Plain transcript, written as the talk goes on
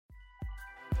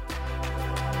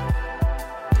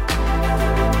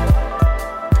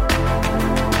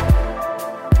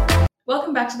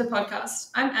Welcome back to the podcast.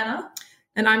 I'm Anna.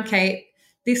 And I'm Kate.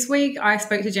 This week, I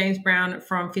spoke to James Brown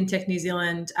from Fintech New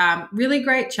Zealand. Really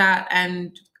great chat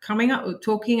and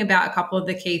talking about a couple of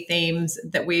the key themes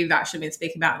that we've actually been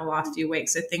speaking about in the last few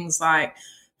weeks. So things like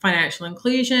financial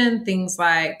inclusion, things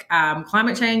like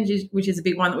climate change, which is a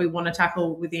big one that we want to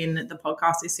tackle within the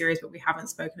podcast series, but we haven't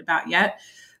spoken about yet.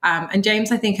 And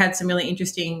James, I think, had some really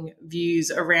interesting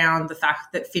views around the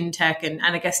fact that fintech and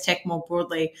I guess tech more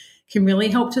broadly can really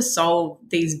help to solve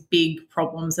these big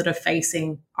problems that are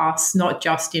facing us, not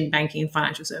just in banking and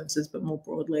financial services, but more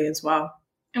broadly as well.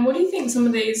 And what do you think some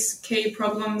of these key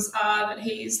problems are that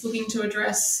he's looking to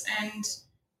address? And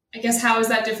I guess how is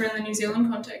that different in the New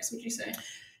Zealand context, would you say?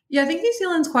 Yeah, I think New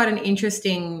Zealand's quite an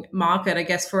interesting market, I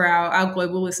guess, for our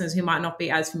global listeners who might not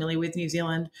be as familiar with New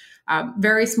Zealand.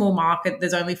 Very small market.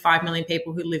 There's only 5 million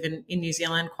people who live in New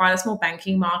Zealand, quite a small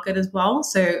banking market as well.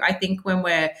 So I think when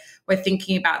we're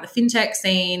thinking about the fintech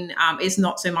scene, it's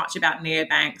not so much about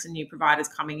neobanks and new providers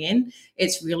coming in.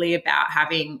 It's really about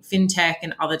having fintech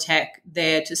and other tech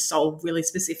there to solve really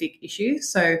specific issues.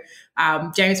 So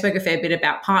James spoke a fair bit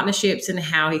about partnerships and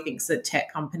how he thinks that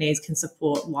tech companies can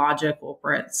support larger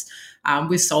corporates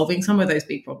with solving some of those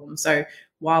big problems. So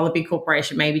while a big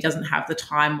corporation maybe doesn't have the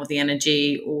time or the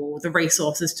energy or the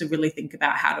resources to really think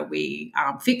about how do we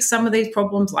fix some of these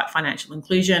problems like financial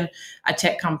inclusion, a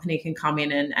tech company can come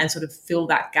in and sort of fill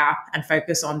that gap and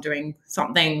focus on doing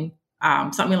something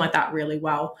like that really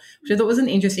well, which I thought was an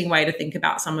interesting way to think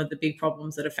about some of the big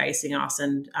problems that are facing us.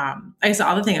 And I guess the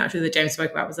other thing actually that James spoke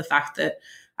about was the fact that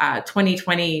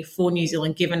 2020 for New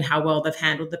Zealand, given how well they've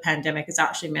handled the pandemic, has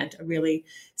actually meant a really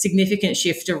significant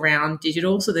shift around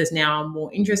digital. So there's now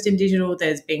more interest in digital.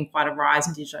 There's been quite a rise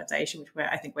in digitalization, which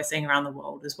I think we're seeing around the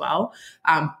world as well.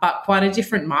 But quite a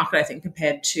different market, I think,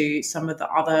 compared to some of the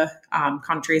other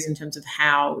countries in terms of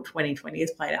how 2020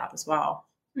 has played out as well.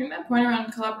 I think that point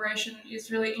around collaboration is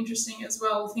really interesting as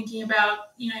well, thinking about,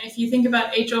 if you think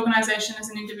about each organisation as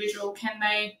an individual, can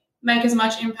they make as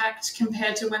much impact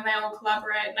compared to when they all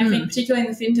collaborate? And I think particularly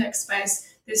in the fintech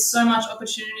space, there's so much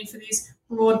opportunity for these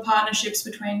broad partnerships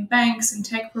between banks and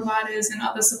tech providers and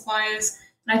other suppliers.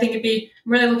 And I think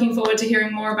really looking forward to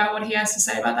hearing more about what he has to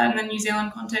say about that in the New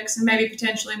Zealand context and maybe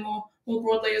potentially more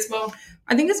broadly as well.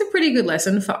 I think it's a pretty good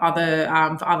lesson for other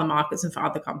markets and for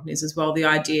other companies as well. The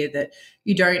idea that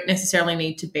you don't necessarily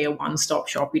need to be a one-stop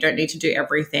shop. You don't need to do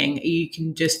everything. You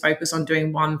can just focus on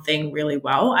doing one thing really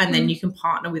well, and then you can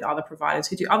partner with other providers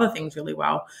who do other things really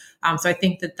well. So I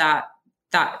think that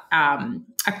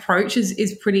approach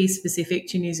is pretty specific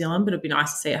to New Zealand, but it'd be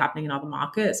nice to see it happening in other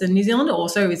markets. And New Zealand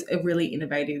also is a really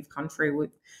innovative country with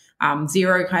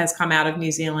Xero has come out of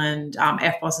New Zealand,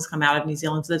 FBOS has come out of New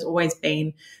Zealand. So there's always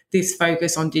been this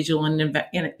focus on digital and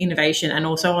innovation and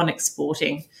also on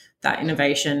exporting that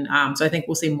innovation. So I think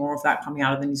we'll see more of that coming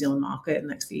out of the New Zealand market in the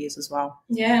next few years as well.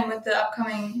 Yeah, and with the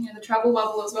upcoming the travel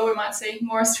bubble as well, we might see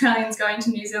more Australians going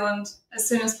to New Zealand as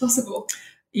soon as possible.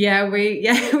 Yeah, we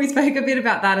spoke a bit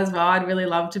about that as well. I'd really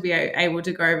love to be able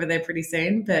to go over there pretty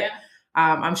soon, but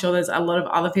I'm sure there's a lot of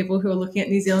other people who are looking at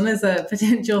New Zealand as a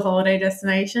potential holiday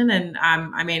destination. And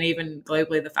I mean, even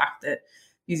globally, the fact that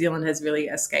New Zealand has really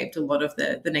escaped a lot of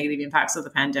the negative impacts of the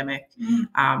pandemic.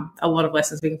 A lot of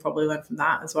lessons we can probably learn from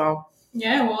that as well.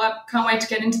 Yeah, well, I can't wait to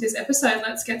get into this episode.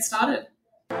 Let's get started.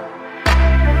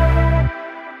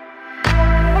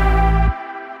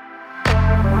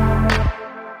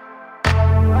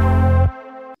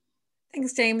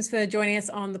 Thanks, James, for joining us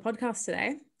on the podcast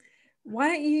today. Why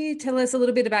don't you tell us a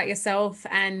little bit about yourself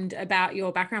and about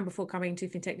your background before coming to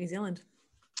Fintech New Zealand?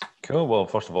 Cool. Well,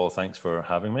 first of all, thanks for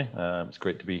having me. It's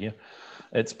great to be here.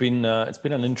 It's been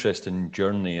an interesting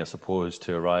journey, I suppose,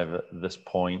 to arrive at this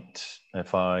point.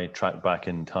 If I track back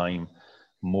in time,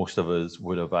 most of us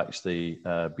would have actually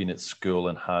been at school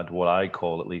and had what I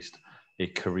call at least a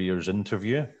careers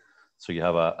interview. So you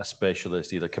have a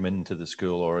specialist either come into the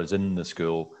school or is in the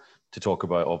school to talk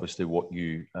about obviously what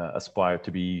you aspire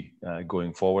to be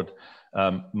going forward.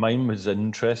 Mine was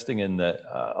interesting in that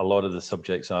a lot of the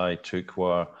subjects I took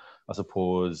were, I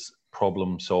suppose,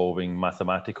 problem-solving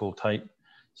mathematical type.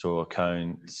 So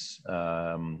accounts,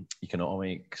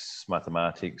 economics,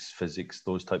 mathematics, physics,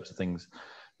 those types of things.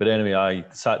 But anyway, I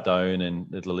sat down and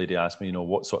the lady asked me,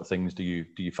 what sort of things do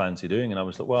you fancy doing? And I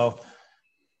was like, well,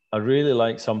 I really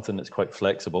like something that's quite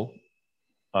flexible.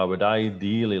 I would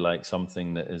ideally like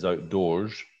something that is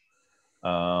outdoors,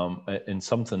 and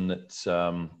something that's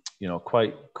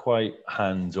quite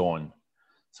hands-on.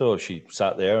 So she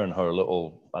sat there in her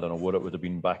little, I don't know what it would have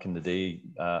been back in the day,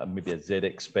 maybe a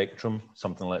ZX Spectrum,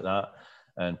 something like that,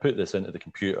 and put this into the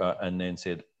computer and then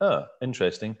said,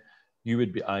 interesting. you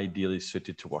would be ideally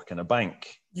suited to work in a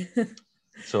bank.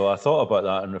 So I thought about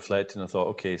that and reflected, and I thought,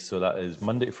 okay, so that is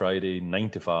Monday to Friday, 9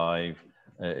 to 5,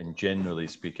 and generally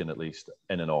speaking, at least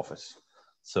in an office.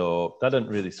 So that didn't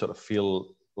really sort of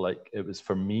feel like it was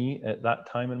for me at that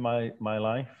time in my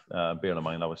life. Bearing in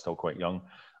mind, I was still quite young.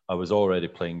 I was already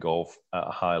playing golf at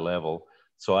a high level.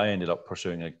 So I ended up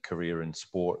pursuing a career in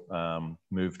sport,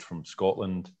 moved from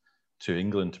Scotland to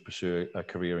England to pursue a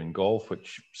career in golf,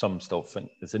 which some still think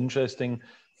is interesting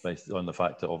based on the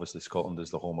fact that obviously Scotland is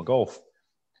the home of golf.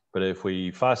 But if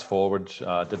we fast forward,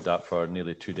 I did that for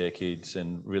nearly 2 decades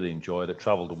and really enjoyed it,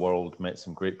 traveled the world, met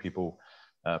some great people,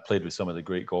 played with some of the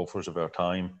great golfers of our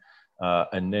time,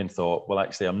 and then thought, well,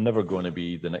 actually, I'm never going to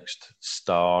be the next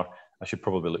star. I should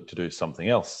probably look to do something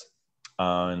else.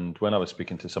 And when I was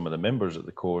speaking to some of the members at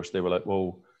the course, they were like,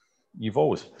 well, you've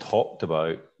always talked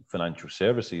about financial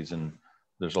services, and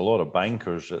there's a lot of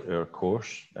bankers at our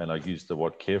course, and I used the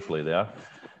word carefully there.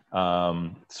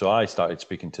 So I started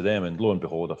speaking to them, and lo and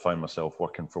behold, I found myself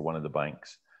working for one of the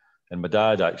banks. And my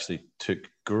dad actually took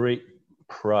great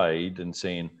pride in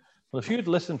saying, well, if you'd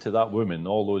listened to that woman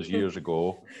all those years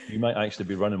ago, you might actually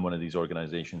be running one of these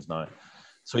organizations now.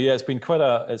 So yeah, it's been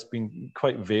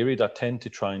quite varied. I tend to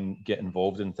try and get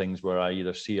involved in things where I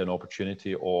either see an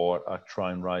opportunity or I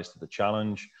try and rise to the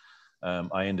challenge.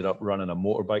 I ended up running a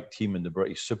motorbike team in the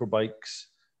British Superbikes,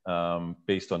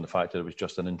 based on the fact that it was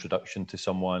just an introduction to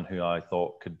someone who I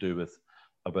thought could do with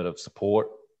a bit of support.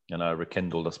 And I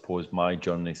rekindled, I suppose, my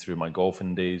journey through my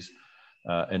golfing days.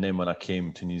 And then when I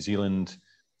came to New Zealand,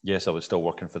 yes, I was still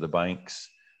working for the banks,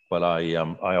 but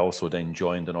I also then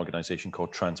joined an organization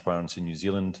called Transparency New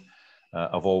Zealand.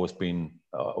 I've always been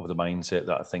of the mindset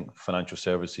that I think financial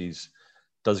services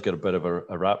does get a bit of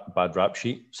a bad rap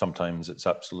sheet. Sometimes it's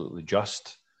absolutely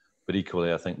just, but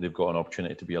equally, I think they've got an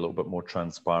opportunity to be a little bit more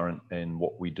transparent in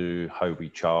what we do, how we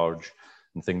charge,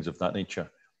 and things of that nature.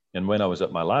 And when I was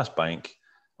at my last bank,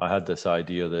 I had this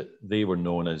idea that they were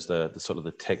known as the sort of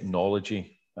the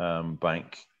technology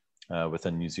bank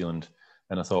within New Zealand.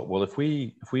 And I thought, well, if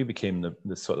we became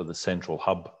the sort of the central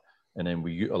hub, and then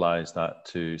we utilize that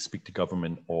to speak to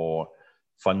government or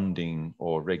funding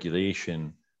or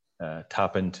regulation,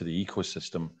 tap into the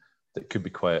ecosystem, that could be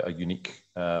quite a unique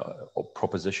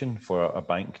proposition for a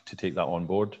bank to take that on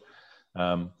board.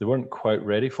 They weren't quite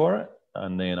ready for it.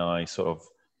 And then I sort of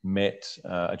met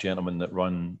a gentleman that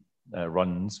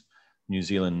runs New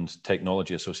Zealand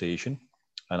Technology Association,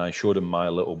 and I showed him my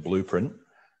little blueprint.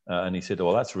 And he said,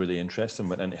 "Oh, that's really interesting."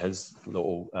 Went into his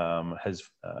little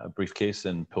briefcase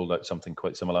and pulled out something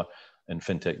quite similar. And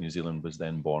Fintech New Zealand was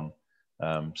then born,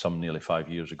 some nearly 5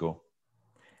 years ago.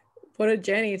 What a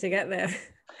journey to get there.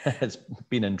 It's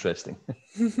been interesting.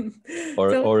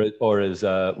 or as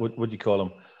what do you call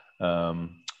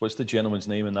him? What's the gentleman's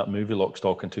name in that movie, Lock,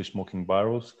 Stock and Two Smoking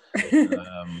Barrels?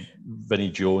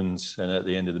 Vinnie Jones. And at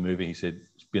the end of the movie, he said,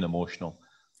 "It's been emotional."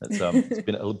 It's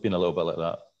been a little bit like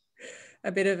that.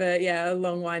 A bit of a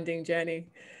long winding journey.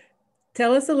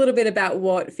 Tell us a little bit about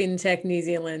what Fintech New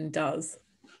Zealand does.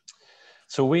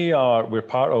 So we're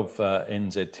part of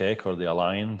NZ Tech, or the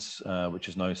Alliance, which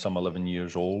is now some 11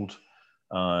 years old.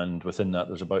 And within that,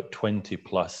 there's about 20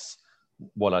 plus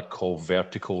what I'd call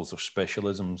verticals or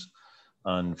specialisms.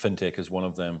 And Fintech is one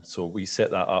of them. So we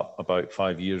set that up about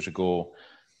 5 years ago.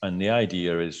 And the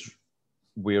idea is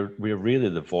we're really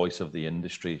the voice of the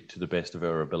industry to the best of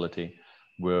our ability.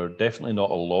 We're definitely not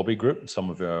a lobby group. Some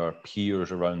of our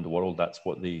peers around the world, that's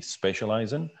what they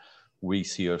specialize in. We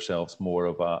see ourselves more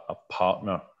of a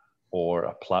partner or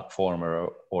a platform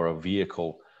or a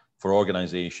vehicle for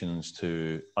organizations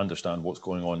to understand what's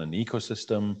going on in the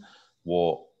ecosystem,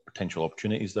 what potential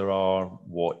opportunities there are,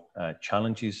 what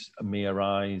challenges may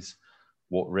arise,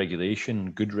 what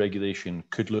good regulation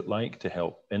could look like to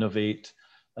help innovate,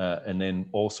 and then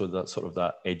also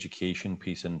that education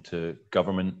piece into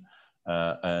government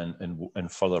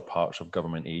and further parts of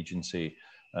government agency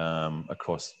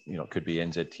across, it could be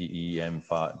NZTE,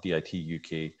 MFAT, DIT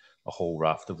UK, a whole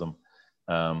raft of them,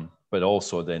 but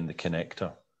also then the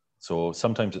connector. So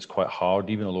sometimes it's quite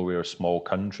hard, even though we're a small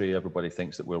country, everybody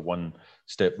thinks that we're one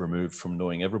step removed from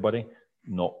knowing everybody.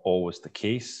 Not always the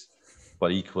case,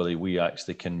 but equally we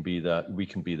actually can be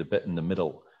the bit in the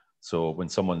middle. So when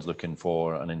someone's looking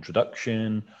for an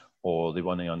introduction or they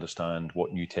want to understand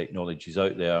what new technology is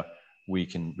out there, we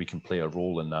can play a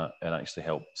role in that and actually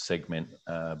help segment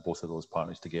both of those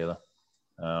partners together.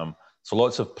 So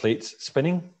lots of plates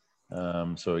spinning.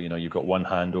 So, you've got one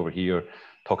hand over here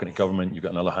talking to government, you've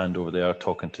got another hand over there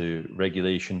talking to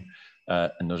regulation,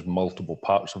 and there's multiple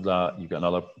parts of that. You've got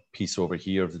another piece over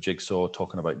here of the jigsaw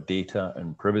talking about data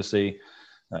and privacy.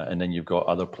 And then you've got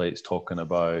other plates talking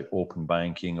about open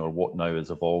banking, or what now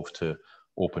has evolved to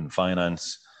open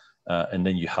finance. And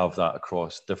then you have that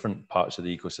across different parts of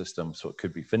the ecosystem. So it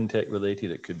could be fintech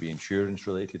related, it could be insurance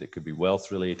related, it could be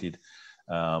wealth related.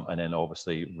 And then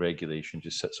obviously regulation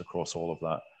just sits across all of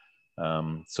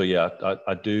that. So yeah,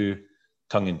 I do,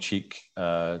 tongue in cheek,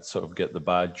 sort of get the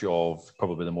badge of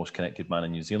probably the most connected man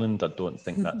in New Zealand. I don't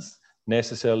think that's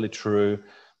necessarily true,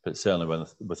 but certainly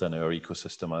within our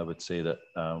ecosystem, I would say that,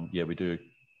 yeah, we do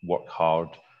work hard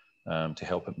to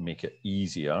help it make it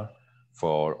easier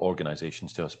for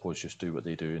organizations to, I suppose, just do what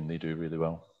they do, and they do really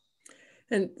well.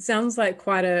 And sounds like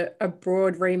quite a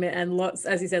broad remit and lots,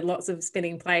 as you said, lots of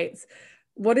spinning plates.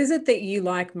 What is it that you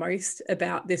like most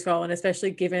about this role? And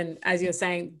especially given, as you're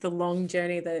saying, the long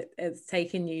journey that has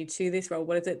taken you to this role,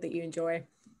 what is it that you enjoy?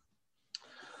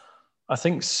 I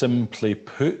think, simply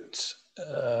put,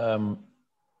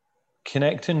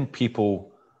 connecting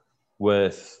people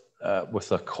with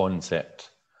a concept.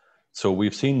 So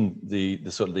we've seen the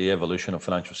sort of the evolution of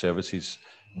financial services,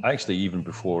 actually even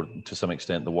before, to some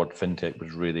extent, the word fintech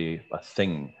was really a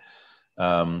thing.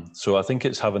 So I think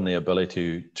it's having the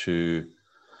ability to,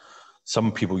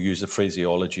 some people use the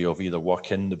phraseology of either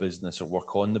work in the business or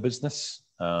work on the business.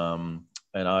 And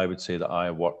I would say that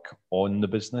I work on the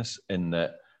business, in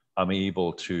that I'm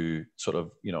able to sort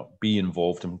of, be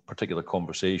involved in particular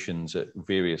conversations at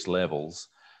various levels,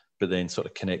 but then sort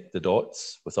of connect the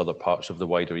dots with other parts of the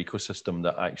wider ecosystem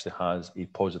that actually has a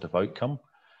positive outcome.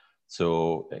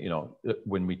 So,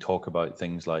 when we talk about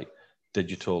things like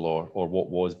digital or what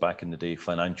was back in the day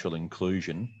financial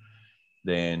inclusion,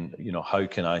 then, how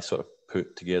can I sort of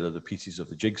put together the pieces of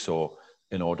the jigsaw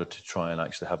in order to try and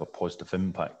actually have a positive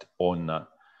impact on that?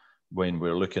 When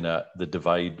we're looking at the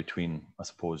divide between, I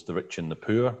suppose, the rich and the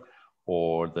poor,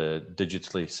 or the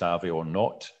digitally savvy or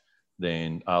not,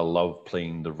 then I love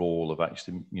playing the role of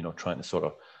actually, trying to sort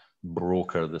of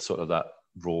broker the sort of that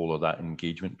role or that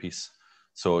engagement piece.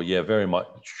 So yeah, very much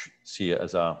see it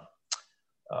as a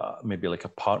maybe like a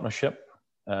partnership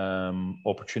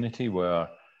opportunity, where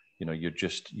you're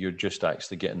just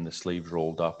actually getting the sleeves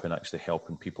rolled up and actually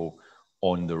helping people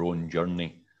on their own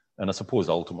journey. And I suppose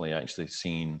ultimately actually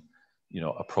seeing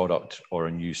a product or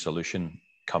a new solution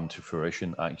come to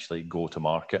fruition, actually go to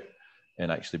market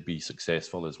and actually be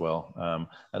successful as well.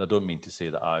 And I don't mean to say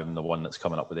that I'm the one that's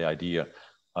coming up with the idea.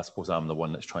 I suppose I'm the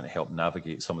one that's trying to help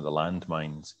navigate some of the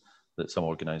landmines that some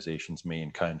organizations may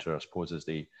encounter, I suppose, as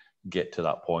they get to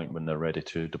that point when they're ready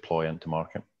to deploy into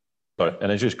market.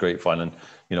 And it's just great fun. And,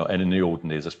 and in the olden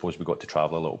days, I suppose we got to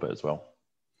travel a little bit as well.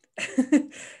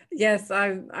 Yes,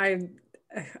 I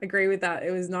agree with that.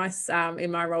 It was nice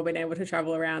in my role being able to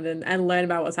travel around and learn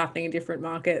about what's happening in different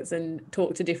markets and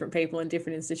talk to different people in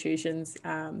different institutions,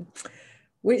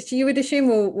 which you would assume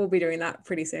we'll be doing that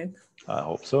pretty soon. I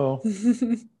hope so.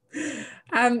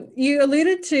 You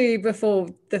alluded to before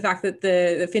the fact that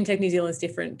the FinTech New Zealand is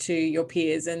different to your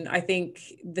peers. And I think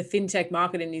the FinTech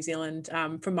market in New Zealand,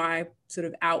 from my sort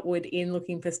of outward in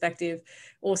looking perspective,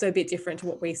 also a bit different to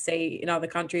what we see in other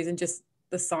countries, and just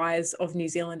the size of New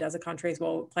Zealand as a country as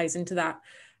well plays into that.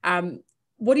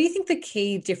 What do you think the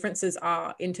key differences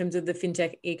are in terms of the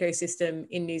FinTech ecosystem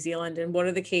in New Zealand? And what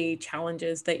are the key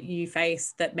challenges that you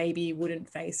face that maybe you wouldn't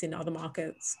face in other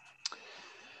markets?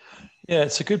 Yeah,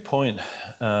 it's a good point.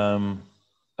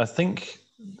 I think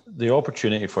the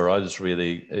opportunity for us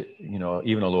really,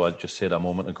 even although I just said a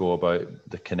moment ago about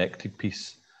the connected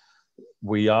piece,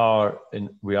 we are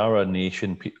a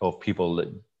nation of people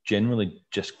that generally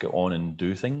just get on and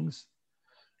do things.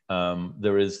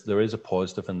 There is a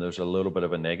positive and there's a little bit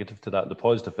of a negative to that. The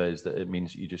positive is that it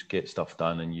means that you just get stuff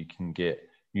done and you can get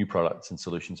new products and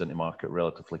solutions into market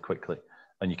relatively quickly,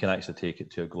 and you can actually take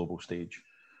it to a global stage.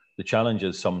 The challenge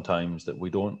is sometimes that we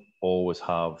don't always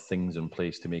have things in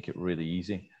place to make it really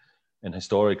easy. And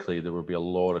historically, there will be a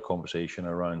lot of conversation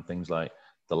around things like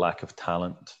the lack of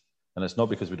talent. And it's not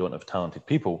because we don't have talented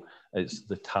people, it's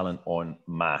the talent en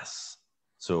masse.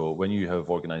 So when you have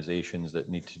organizations that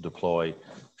need to deploy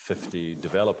 50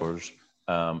 developers,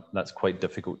 that's quite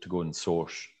difficult to go and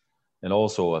source. And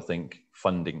also, I think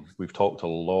funding. We've talked a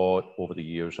lot over the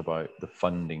years about the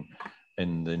funding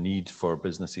and the need for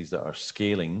businesses that are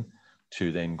scaling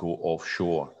to then go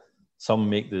offshore. Some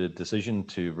make the decision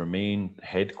to remain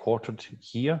headquartered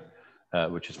here,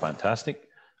 which is fantastic.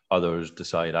 Others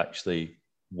decide actually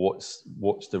what's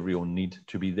the real need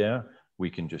to be there. We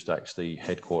can just actually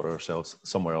headquarter ourselves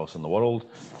somewhere else in the world.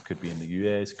 It could be in the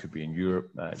US, could be in Europe,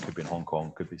 it could be in Hong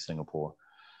Kong, could be Singapore.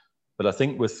 But I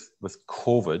think with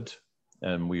COVID,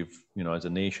 and we've, as a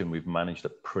nation, we've managed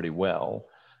it pretty well.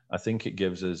 I think it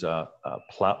gives us a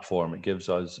platform. It gives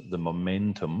us the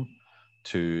momentum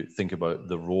to think about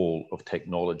the role of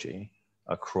technology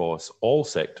across all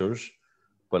sectors.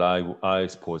 But I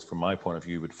suppose from my point of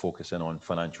view would focus in on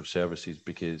financial services,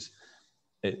 because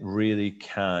it really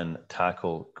can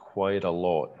tackle quite a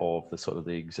lot of the sort of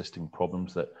the existing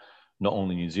problems that not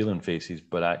only New Zealand faces,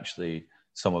 but actually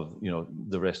some of, you know,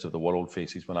 the rest of the world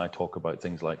faces. When I talk about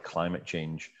things like climate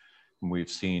change, we've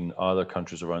seen other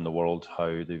countries around the world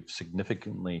how they've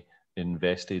significantly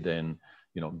invested in,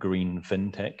 you know, green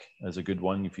fintech as a good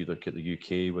one. If you look at the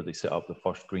UK, where they set up the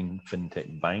first green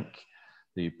fintech bank,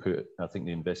 I think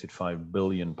they invested £5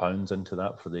 billion into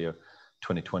that for their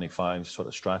 2025 sort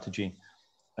of strategy.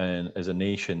 And as a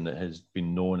nation that has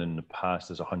been known in the past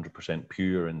as 100%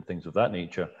 pure and things of that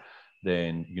nature,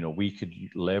 then, you know, we could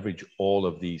leverage all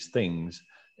of these things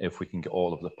if we can get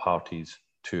all of the parties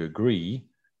to agree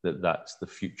that that's the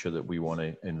future that we want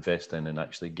to invest in and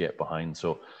actually get behind.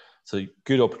 So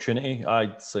good opportunity.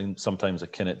 I sometimes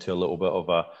akin it to a little bit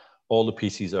of all the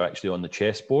pieces are actually on the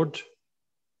chessboard.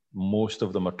 Most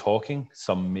of them are talking,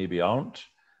 some maybe aren't.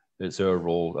 It's our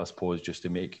role, I suppose, just to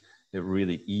make it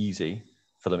really easy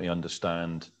for them to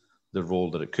understand the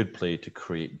role that it could play to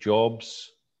create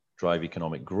jobs, drive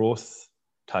economic growth,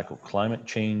 tackle climate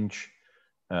change,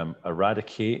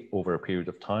 eradicate over a period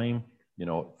of time, you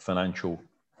know, financial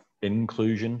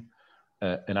inclusion,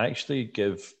 and actually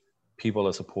give people,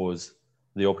 I suppose,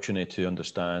 the opportunity to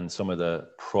understand some of the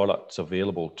products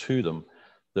available to them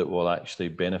that will actually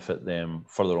benefit them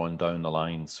further on down the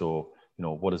line. So, you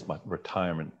know, what does my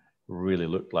retirement really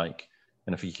look like?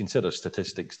 And if you consider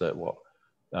statistics that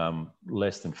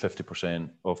less than 50%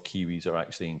 of Kiwis are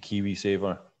actually in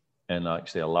KiwiSaver, and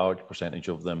actually a large percentage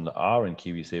of them that are in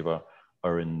KiwiSaver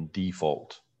are in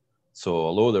default. So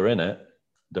although they're in it,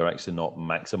 they're actually not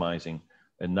maximizing.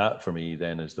 And that for me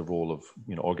then is the role of,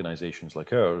 you know, organizations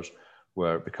like ours,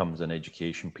 where it becomes an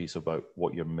education piece about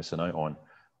what you're missing out on.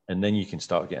 And then you can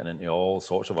start getting into all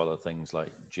sorts of other things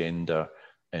like gender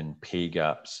and pay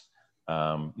gaps.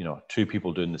 You know, two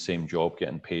people doing the same job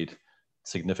getting paid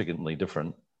significantly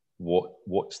different.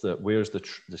 Where's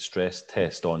the stress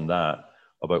test on that,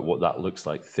 about what that looks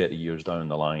like 30 years down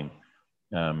the line?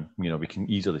 You know, we can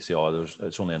easily say,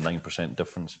 it's only a 9%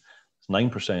 difference. It's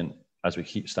 9% as we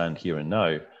stand here and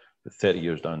now, but 30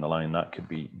 years down the line, that could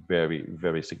be very,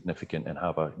 very significant and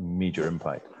have a major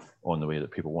impact on the way that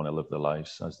people want to live their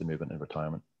lives as they move into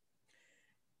retirement.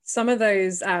 Some of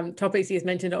those topics you've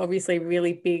mentioned are obviously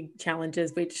really big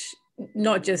challenges, which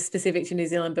not just specific to New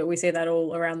Zealand, but we see that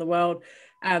all around the world.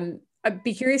 I'd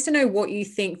be curious to know what you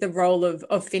think the role of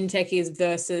fintech is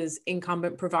versus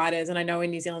incumbent providers. And I know in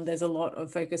New Zealand, there's a lot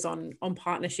of focus on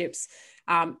partnerships.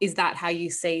 Is that how you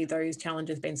see those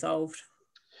challenges being solved?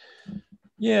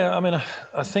 Yeah, I mean,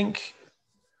 I think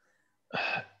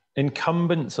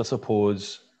incumbents, I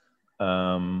suppose,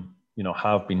 you know,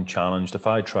 have been challenged. If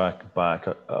I track back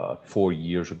 4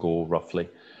 years ago, roughly,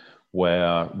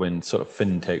 when sort of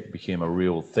fintech became a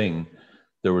real thing,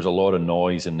 there was a lot of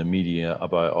noise in the media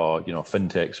about, you know,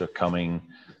 fintechs are coming,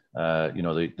 you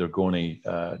know, they're going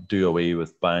to do away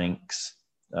with banks.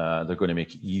 They're going to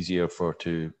make it easier to,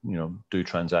 you know, do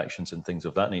transactions and things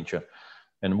of that nature.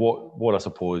 And what I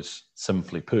suppose,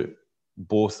 simply put,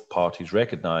 both parties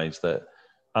recognize that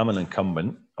I'm an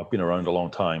incumbent. I've been around a long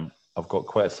time. I've got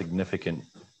quite a significant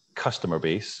customer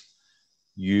base.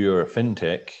 You're a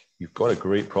fintech. You've got a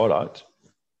great product,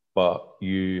 but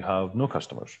you have no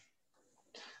customers.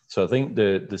 So I think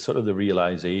the sort of the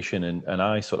realization, and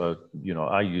I sort of, you know,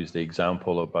 I use the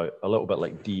example about a little bit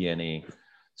like DNA.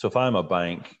 So if I'm a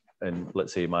bank and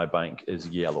let's say my bank is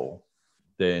yellow,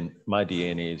 then my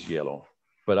DNA is yellow.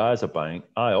 But as a bank,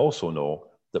 I also know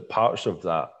that parts of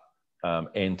that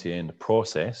end-to-end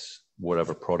process,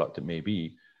 whatever product it may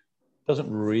be, doesn't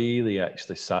really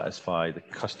actually satisfy the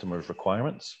customer's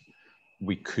requirements.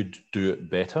 We could do it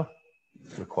better.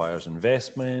 Requires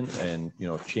investment and, you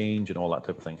know, change and all that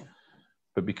type of thing.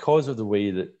 But because of the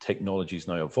way that technology is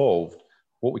now evolved,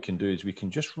 what we can do is we can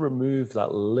just remove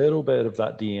that little bit of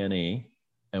that DNA,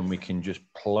 and we can just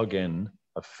plug in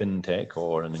a fintech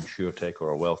or an insurtech or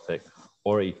a wealth tech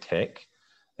or a tech,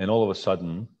 and all of a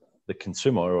sudden the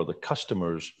consumer or the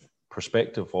customer's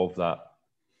perspective of that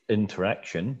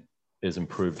interaction is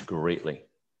improved greatly.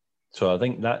 So I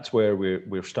think that's where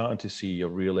we're starting to see a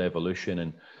real evolution.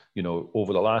 And, you know,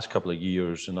 over the last couple of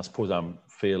years, and I suppose I'm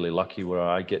fairly lucky where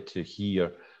I get to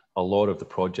hear a lot of the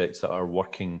projects that are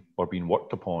working or being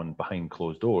worked upon behind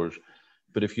closed doors.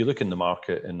 But if you look in the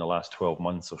market in the last 12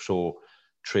 months or so,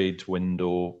 Trade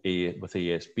Window with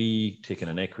ASB taking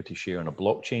an equity share in a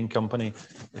blockchain company.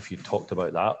 If you talked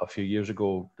about that a few years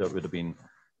ago, that would have been,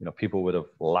 you know, people would have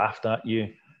laughed at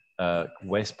you.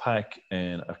 Westpac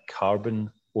and a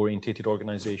carbon orientated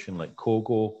organization like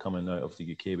Kogo coming out of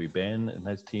the UK with Ben and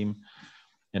his team.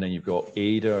 And then you've got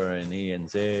ADA and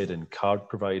ANZ and card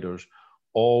providers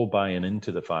all buying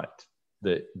into the fact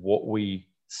that what we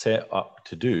set up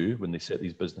to do when they set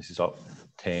these businesses up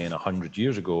 10, 100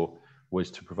 years ago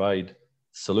was to provide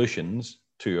solutions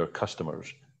to your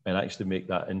customers and actually make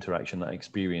that interaction, that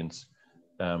experience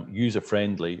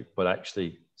user-friendly, but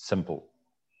actually simple.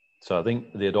 So I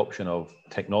think the adoption of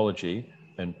technology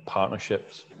and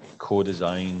partnerships,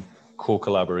 co-design,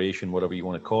 co-collaboration, whatever you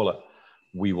want to call it,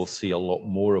 we will see a lot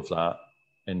more of that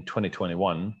in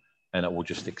 2021, and it will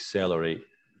just accelerate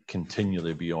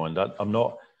continually beyond that. I'm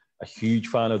not a huge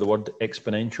fan of the word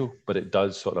exponential, but it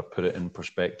does sort of put it in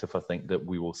perspective. I think that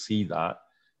we will see that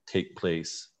take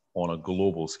place on a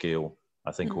global scale,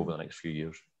 I think, over the next few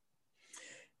years.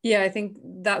 Yeah, I think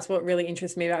that's what really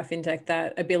interests me about fintech,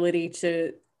 that ability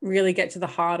to really get to the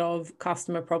heart of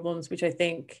customer problems, which I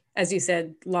think, as you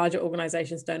said, larger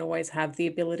organizations don't always have the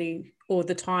ability or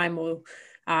the time or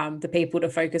the people to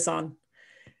focus on.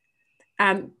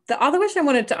 The other question I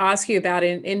wanted to ask you about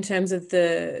in terms of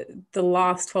the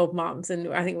last 12 months,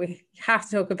 and I think we have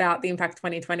to talk about the impact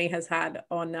 2020 has had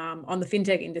on the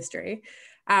fintech industry.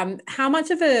 How much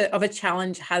of a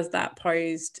challenge has that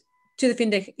posed to the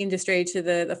fintech industry, to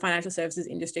the financial services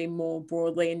industry more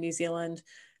broadly in New Zealand?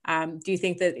 Do you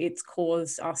think that it's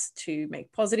caused us to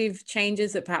make positive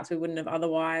changes that perhaps we wouldn't have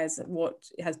otherwise? What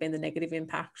has been the negative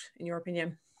impact, in your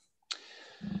opinion?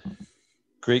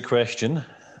 Great question.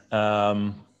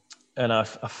 And I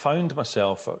found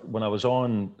myself, when I was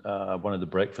on one of the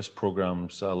breakfast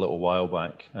programs a little while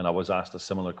back, and I was asked a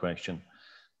similar question.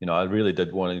 You know, I really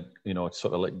did want to,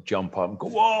 sort of like jump up and go,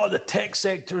 whoa, the tech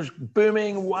sector's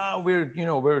booming. Wow, we're hitting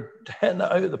it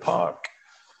out of the park.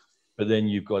 But then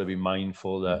you've got to be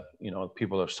mindful that,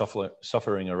 people are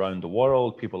suffering around the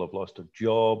world. People have lost their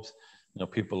jobs.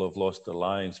 People have lost their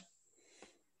lives.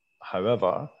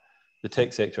 However, the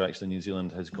tech sector actually in New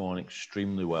Zealand has gone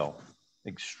extremely well.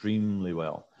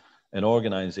 And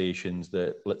organizations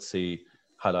that, let's say,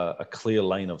 had a clear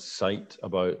line of sight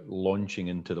about launching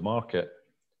into the market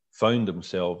found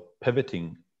themselves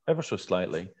pivoting ever so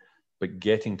slightly, but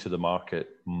getting to the market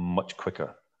much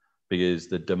quicker, because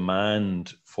the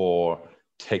demand for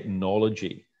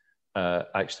technology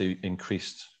actually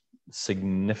increased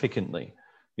significantly.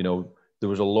 There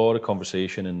was a lot of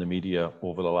conversation in the media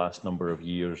over the last number of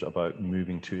years about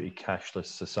moving to a cashless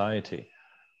society.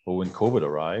 Well, when COVID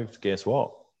arrived, guess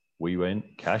what? We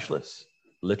went cashless,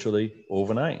 literally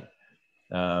overnight.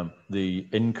 The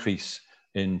increase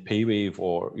in PayWave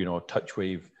or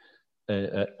TouchWave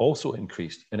also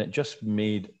increased, and it just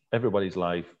made everybody's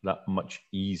life that much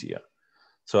easier.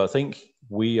 So I think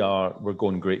we're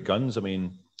going great guns. I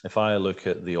mean, if I look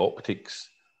at the optics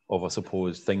of, I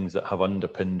suppose, things that have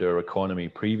underpinned our economy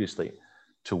previously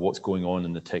to what's going on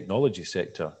in the technology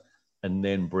sector, and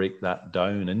then break that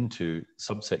down into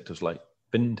subsectors like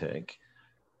fintech,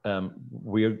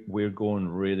 we're going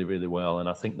really, really well. And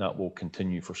I think that will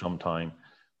continue for some time.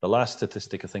 The last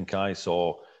statistic I think I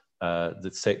saw,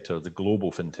 the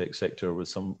global fintech sector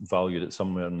was valued at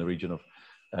somewhere in the region of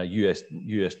US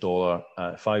dollar,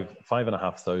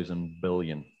 $5,500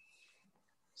 billion.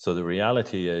 So the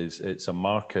reality is it's a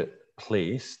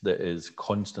marketplace that is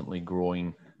constantly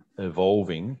growing,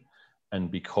 evolving.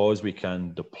 And because we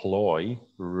can deploy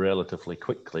relatively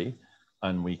quickly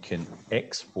and we can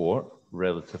export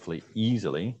relatively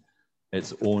easily,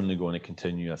 it's only going to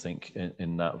continue, I think,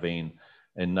 in that vein.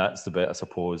 And that's the bit, I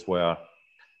suppose, where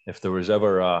if there was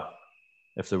ever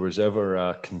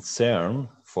a concern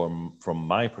from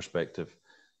my perspective,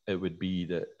 it would be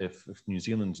that if New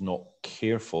Zealand's not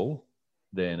careful,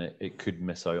 then it could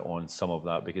miss out on some of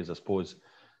that. Because I suppose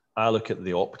I look at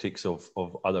the optics of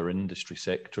other industry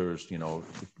sectors.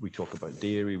 We talk about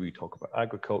dairy, we talk about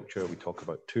agriculture, we talk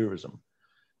about tourism.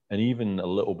 And even a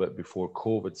little bit before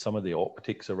COVID, some of the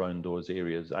optics around those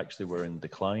areas actually were in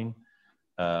decline.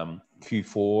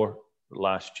 Q4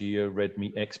 last year, red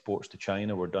meat exports to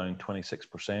China were down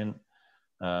 26%.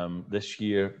 This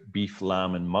year, beef,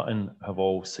 lamb, and mutton have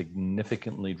all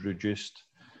significantly reduced.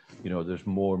 There's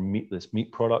more meatless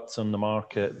meat products on the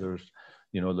market. There's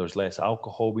less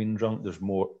alcohol being drunk. There's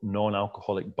more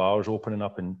non-alcoholic bars opening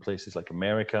up in places like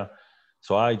America.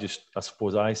 So I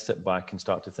suppose I sit back and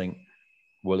start to think,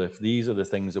 well, if these are the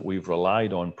things that we've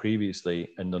relied on previously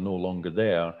and they're no longer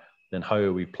there, then how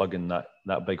are we plugging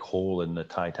that big hole in the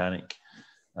Titanic?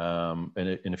 And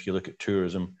if you look at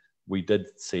tourism, we did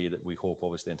say that we hope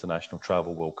obviously international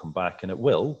travel will come back, and it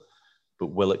will, but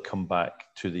will it come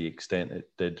back to the extent it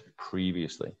did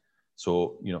previously?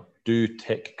 So, do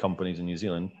tech companies in New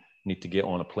Zealand need to get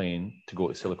on a plane to go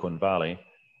to Silicon Valley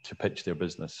to pitch their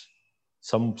business.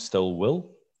 Some still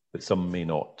will, but some may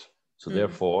not. So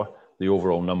therefore, the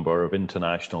overall number of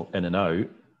international in and out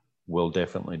will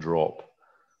definitely drop.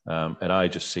 And I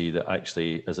just see that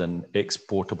actually as an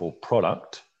exportable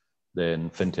product, then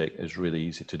fintech is really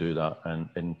easy to do that.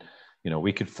 And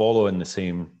we could follow in the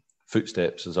same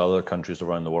footsteps as other countries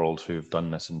around the world who've done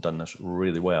this and done this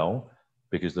really well,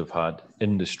 because they've had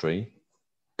industry,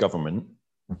 government,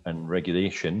 and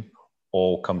regulation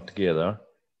all come together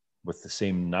with the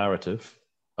same narrative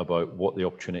about what the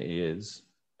opportunity is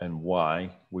and why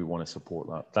we want to support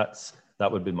that.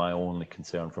 That would be my only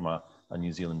concern from a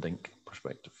New Zealand Inc.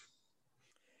 perspective.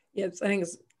 Yes, I think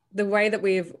it's the way that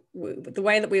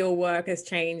we all work has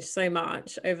changed so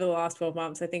much over the last 12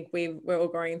 months. I think we're all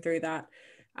going through that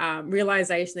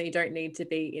realization that you don't need to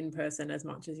be in person as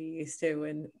much as you used to,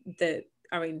 and that,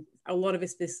 I mean, a lot of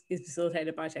it is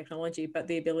facilitated by technology, but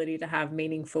the ability to have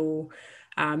meaningful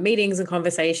meetings and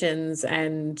conversations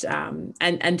and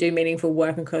do meaningful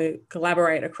work and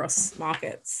collaborate across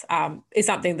markets is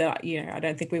something that I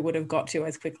don't think we would have got to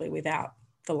as quickly without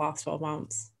the last 12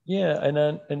 months. Yeah,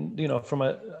 and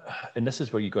this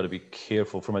is where you've got to be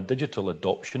careful from a digital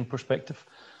adoption perspective.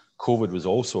 COVID was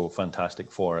also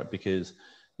fantastic for it, because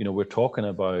we're talking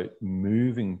about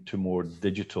moving to more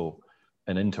digital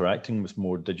and interacting with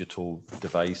more digital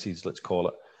devices, let's call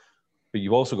it. But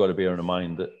you've also got to bear in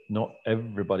mind that not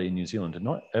everybody in New Zealand and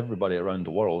not everybody around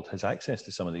the world has access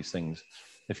to some of these things.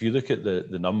 If you look at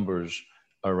the numbers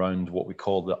around what we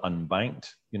call the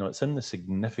unbanked, it's in the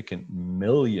significant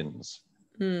millions.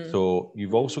 So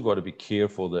you've also got to be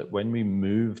careful that when we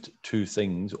moved to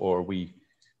things, or we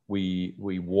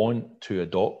want to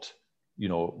adopt,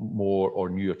 more or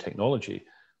newer technology,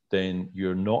 then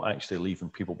you're not actually leaving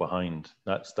people behind.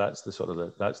 That's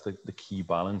the key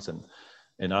balance.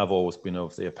 And I've always been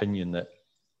of the opinion that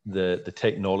the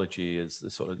technology is the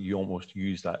sort of, you almost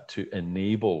use that to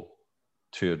enable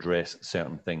to address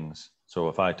certain things. So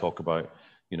if I talk about,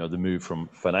 the move from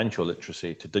financial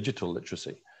literacy to digital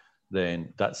literacy,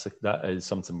 then that is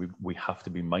something we have to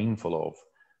be mindful of,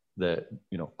 that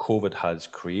COVID has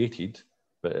created,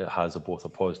 but it has both a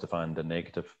positive and a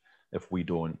negative if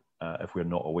we're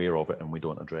not aware of it and we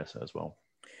don't address it as well.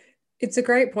 It's a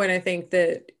great point. I think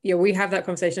that we have that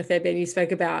conversation a fair bit. You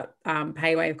spoke about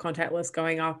PayWave contactless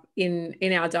going up in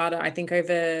our data. I think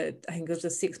it was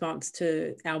just 6 months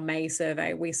to our May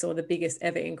survey, we saw the biggest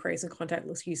ever increase in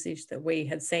contactless usage that we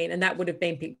had seen, and that would have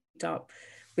been picked up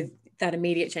with that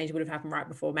immediate change would have happened right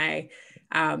before May.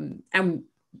 And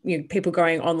people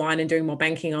going online and doing more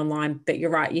banking online. But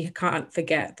you're right, you can't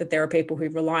forget that there are people who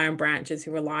rely on branches,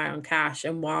 who rely on cash.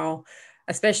 And while,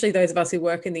 especially those of us who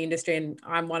work in the industry, and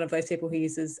I'm one of those people who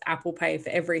uses Apple Pay for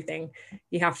everything,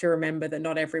 you have to remember that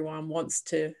not everyone wants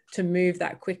to move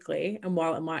that quickly. And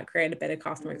while it might create a better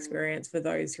customer experience for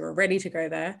those who are ready to go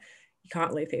there, you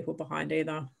can't leave people behind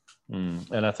either.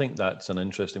 And I think that's an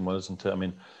interesting one, isn't it? I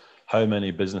mean, how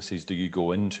many businesses do you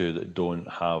go into that don't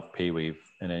have PayWave?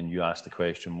 And then you ask the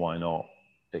question, why not?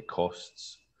 It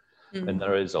costs. And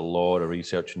there is a lot of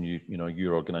research, and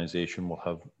your organization will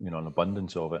have, an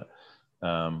abundance of it.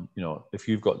 If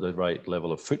you've got the right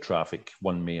level of foot traffic,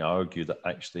 one may argue that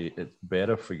actually it's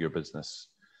better for your business.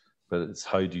 But it's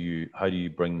how do you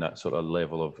bring that sort of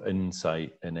level of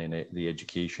insight, and then the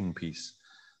education piece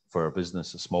for a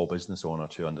business, a small business owner,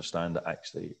 to understand that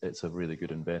actually it's a really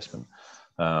good investment.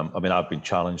 I've been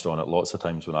challenged on it lots of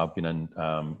times when I've been in,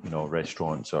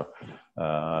 restaurants or,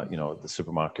 the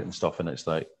supermarket and stuff. And it's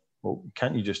like, well,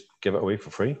 can't you just give it away for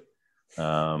free?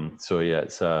 So yeah,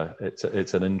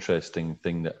 it's an interesting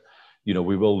thing that,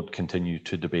 we will continue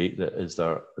to debate that is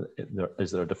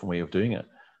there a different way of doing it?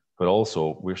 But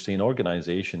also we're seeing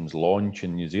organizations launch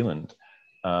in New Zealand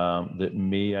that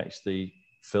may actually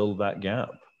fill that gap.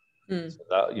 So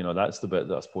that, that's the bit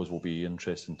that I suppose will be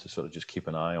interesting to sort of just keep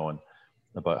an eye on,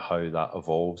 about how that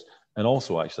evolves. And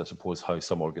also actually, I suppose, how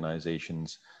some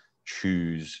organizations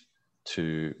choose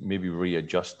to maybe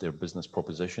readjust their business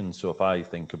proposition. So if I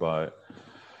think about,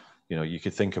 you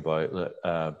could think about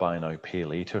buy now, pay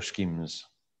later schemes,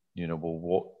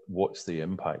 well, what's the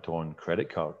impact on credit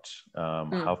cards?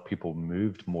 Have people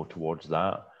moved more towards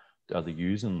that? Are they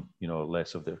using,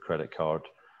 less of their credit card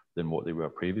than what they were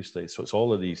previously? So it's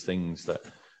all of these things that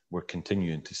we're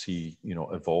continuing to see,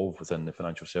 evolve within the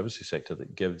financial services sector,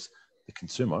 that gives the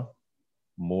consumer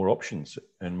more options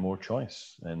and more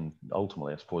choice. And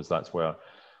ultimately, I suppose that's where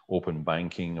open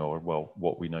banking, or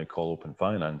what we now call open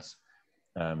finance,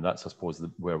 that's, I suppose,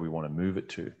 where we want to move it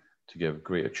to give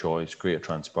greater choice, greater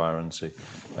transparency,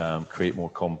 create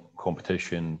more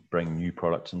competition, bring new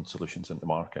products and solutions into the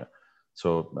market.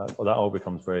 So that all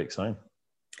becomes very exciting.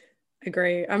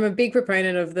 Agree. I'm a big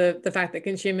proponent of the fact that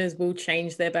consumers will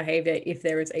change their behavior if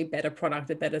there is a better product,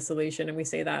 a better solution. And we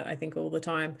see that, I think, all the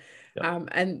time. Yep.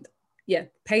 And yeah,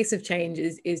 pace of change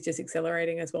is just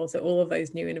accelerating as well. So all of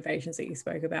those new innovations that you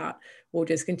spoke about will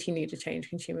just continue to change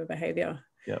consumer behavior.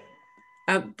 Yep.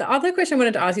 The other question I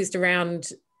wanted to ask is around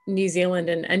New Zealand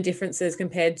and differences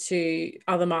compared to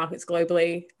other markets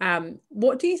globally.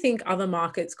 What do you think other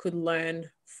markets could learn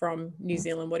from New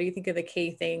Zealand? What do you think are the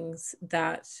key things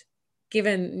that,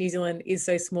 given New Zealand is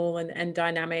so small and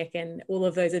dynamic and all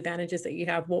of those advantages that you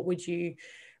have, what would you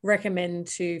recommend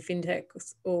to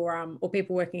fintechs or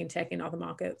people working in tech in other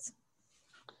markets?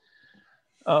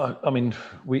 I mean,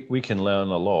 we can learn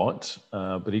a lot,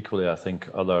 but equally, I think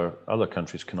other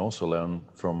countries can also learn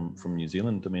from New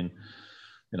Zealand. I mean,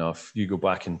 you know, if you go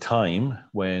back in time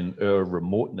when our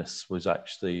remoteness was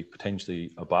actually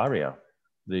potentially a barrier,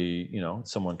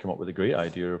 someone came up with a great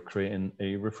idea of creating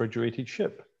a refrigerated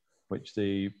ship, which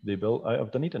they built out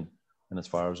of Dunedin. And as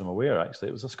far as I'm aware, actually,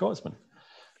 it was a Scotsman.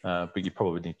 But you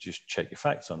probably need to just check your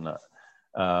facts on that.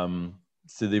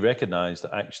 So they recognized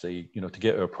that actually, you know, to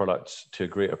get our products to a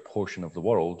greater portion of the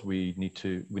world, we need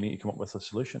to come up with a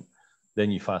solution.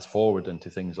 Then you fast forward into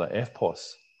things like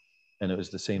FPOS, and it was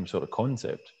the same sort of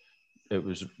concept. It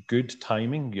was good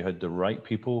timing. You had the right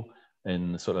people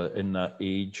in that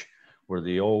age where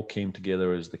they all came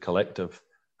together as the collective,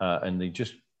 and they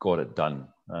just got it done.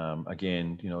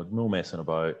 Again, you know, no messing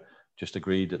about, just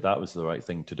agreed that was the right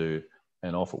thing to do,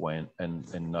 and off it went.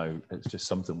 And now it's just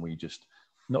something we just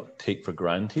not take for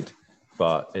granted,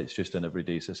 but it's just in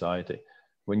everyday society.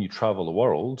 When you travel the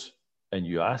world and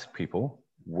you ask people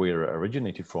where it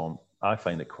originated from, I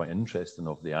find it quite interesting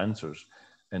of the answers,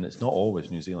 and it's not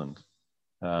always New Zealand.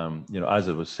 You know, as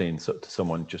I was saying to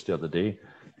someone just the other day,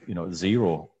 you know,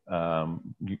 Xero,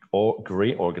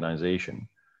 great organization,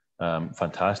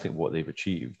 fantastic what they've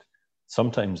achieved.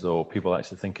 Sometimes though, people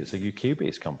actually think it's a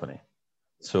UK-based company.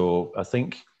 So I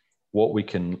think what we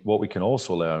can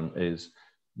also learn is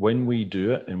when we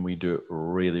do it and we do it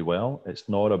really well, it's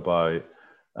not about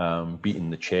beating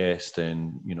the chest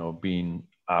and, you know, being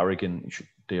arrogant,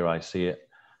 dare I say it.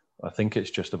 I think it's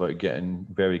just about getting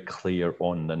very clear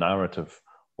on the narrative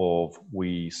of,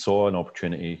 we saw an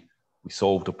opportunity, we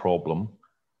solved a problem,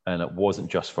 and it wasn't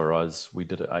just for us, we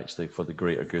did it actually for the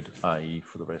greater good, i.e.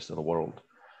 for the rest of the world.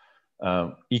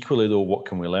 Equally though, what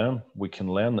can we learn? We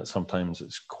can learn that sometimes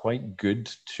it's quite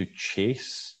good to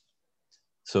chase.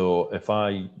 So if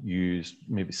I use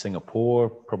maybe Singapore,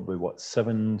 probably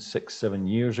 7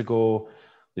 years ago,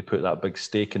 they put that big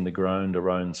stake in the ground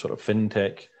around sort of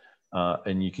fintech.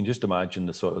 And you can just imagine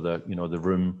the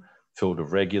room filled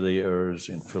of regulators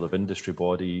and full of industry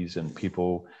bodies and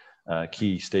people,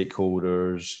 key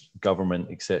stakeholders, government,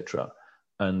 etc.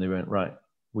 And they went, right,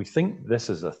 we think this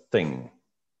is a thing,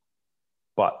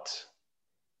 but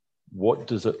what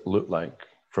does it look like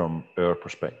from our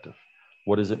perspective?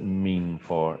 What does it mean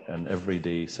for an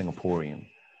everyday Singaporean?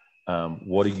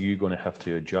 What are you going to have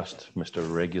to adjust,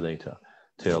 Mr. Regulator,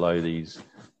 to allow these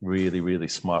really, really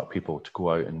smart people to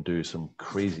go out and do some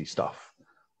crazy stuff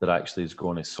that actually is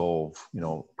going to solve, you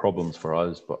know, problems for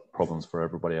us, but problems for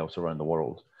everybody else around the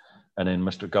world? And then,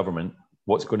 Mr. Government,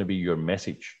 what's going to be your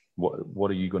message?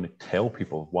 What are you going to tell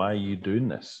people? Why are you doing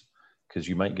this? Because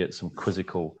you might get some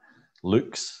quizzical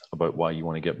looks about why you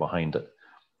want to get behind it.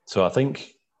 So I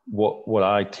think what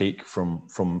I take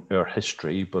from our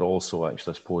history, but also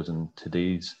actually I suppose in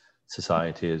today's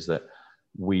society, is that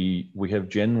we have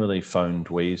generally found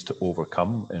ways to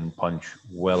overcome and punch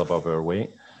well above our weight.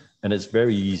 And it's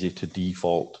very easy to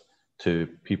default to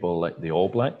people like the All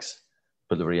Blacks.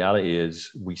 But the reality is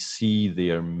we see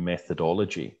their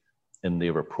methodology and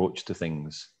their approach to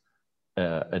things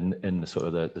in the sort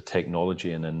of the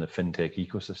technology and in the fintech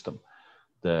ecosystem,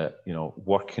 that, you know,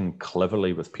 working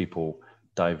cleverly with people,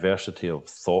 diversity of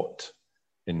thought,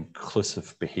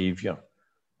 inclusive behavior.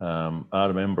 I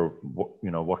remember,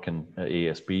 you know, working at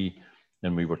ASB,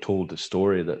 and we were told the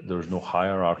story that there's no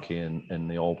hierarchy in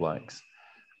the All Blacks.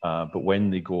 But when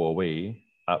they go away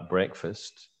at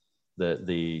breakfast, that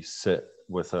they sit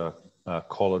with a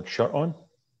collared shirt on.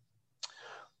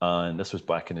 And this was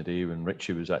back in the day when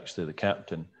Richie was actually the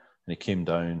captain, and he came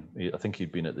down. I think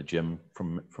he'd been at the gym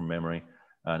from memory,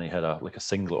 and he had a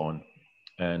singlet on.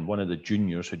 And one of the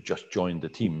juniors who just joined the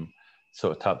team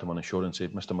sort of tapped him on the shoulder and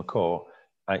said, "Mr. McCaw,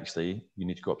 actually, you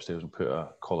need to go upstairs and put a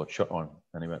collared shirt on."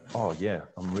 And he went, "Oh yeah,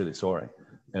 I'm really sorry."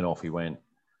 And off he went.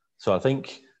 So I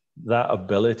think that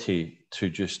ability to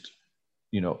just,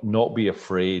 you know, not be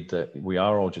afraid that we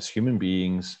are all just human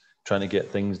beings trying to get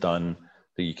things done,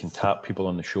 that you can tap people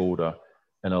on the shoulder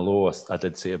And although I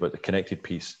did say about the connected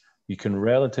piece, you can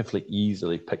relatively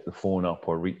easily pick the phone up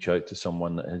or reach out to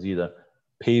someone that has either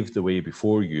paved the way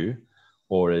before you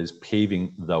or is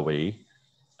paving the way,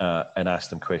 and ask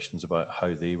them questions about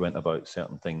how they went about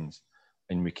certain things.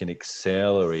 And we can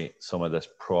accelerate some of this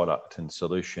product and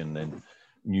solution and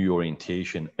new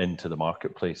orientation into the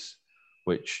marketplace,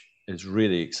 which is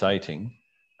really exciting.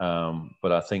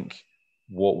 But I think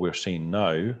what we're seeing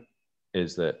now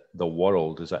is that the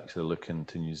world is actually looking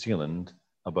to New Zealand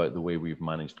about the way we've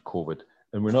managed COVID.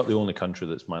 And we're not the only country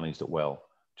that's managed it well,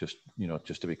 just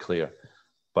to be clear.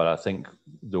 But I think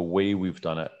the way we've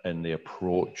done it and the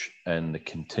approach and the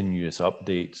continuous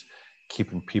updates,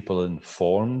 keeping people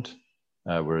informed,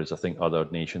 whereas I think other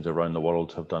nations around the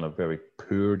world have done a very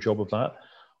poor job of that,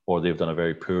 or they've done a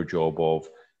very poor job of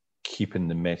keeping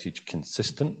the message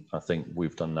consistent. I think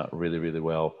we've done that really, really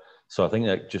well. So I think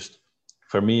that just,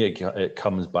 for me, it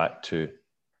comes back to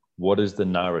what is the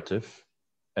narrative?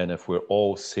 And if we're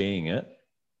all saying it,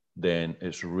 then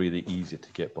it's really easy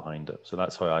to get behind it. So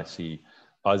that's how I see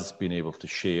us being able to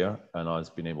share and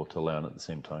us being able to learn at the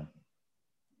same time.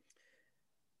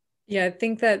 Yeah, I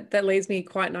think that leads me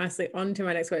quite nicely on to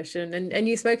my next question. And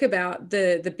you spoke about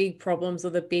the big problems or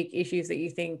the big issues that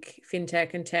you think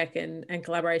fintech and tech and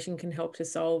collaboration can help to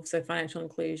solve. So financial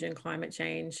inclusion, climate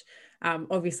change,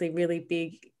 obviously really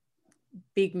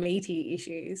big meaty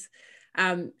issues.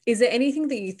 Is there anything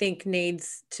that you think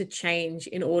needs to change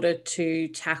in order to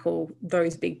tackle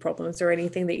those big problems, or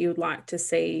anything that you would like to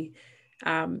see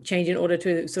change in order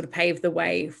to sort of pave the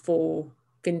way for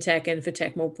fintech and for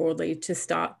tech more broadly to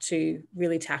start to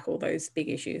really tackle those big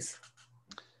issues?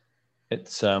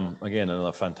 It's, again,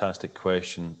 another fantastic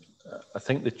question. I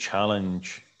think the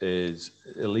challenge is,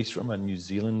 at least from a New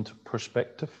Zealand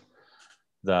perspective,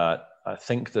 that I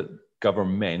think that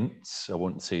governments, I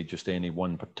won't say just any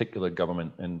one particular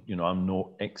government, and I'm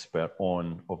no expert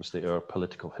on obviously our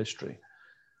political history.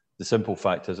 The simple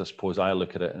fact is, I suppose I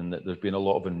look at it and that there's been a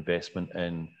lot of investment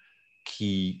in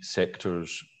key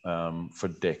sectors for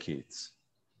decades,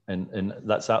 and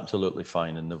that's absolutely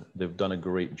fine, and they've done a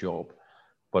great job.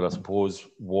 But I suppose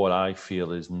what I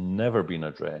feel has never been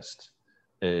addressed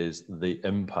is the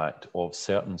impact of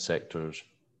certain sectors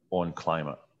on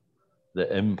climate,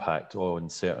 the impact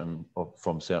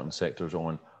from certain sectors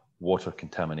on water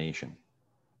contamination.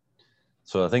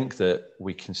 So I think that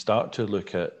we can start to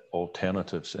look at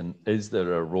alternatives, and is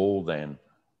there a role then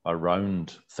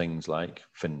around things like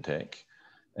fintech?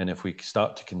 And if we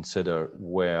start to consider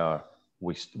where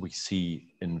we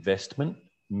see investment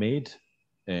made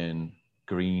in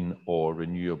green or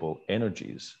renewable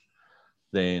energies,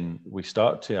 then we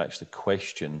start to actually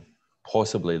question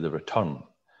possibly the return.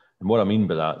 And what I mean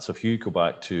by that, so if you go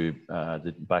back to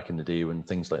back in the day when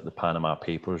things like the Panama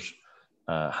Papers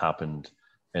happened,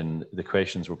 and the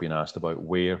questions were being asked about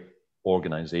where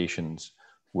organizations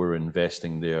were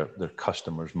investing their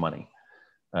customers' money.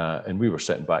 And we were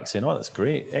sitting back saying, oh, that's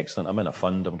great, excellent. I'm in a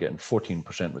fund, I'm getting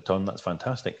 14% return, that's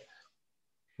fantastic.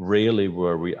 Rarely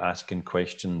were we asking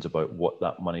questions about what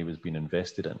that money was being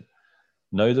invested in.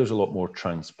 Now there's a lot more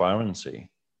transparency,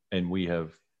 and we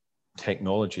have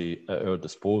technology at our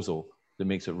disposal that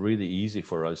makes it really easy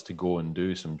for us to go and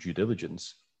do some due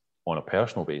diligence on a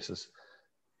personal basis.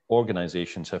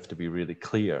 Organizations have to be really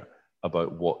clear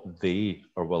about what they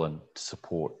are willing to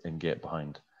support and get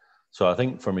behind. So I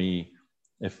think for me,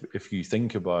 if you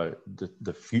think about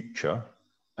the future,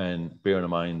 and bear in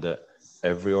mind that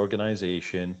every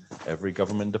organization, every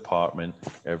government department,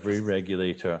 every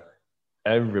regulator,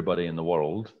 everybody in the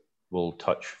world will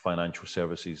touch financial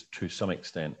services to some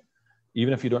extent.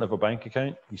 Even if you don't have a bank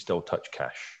account, you still touch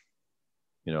cash.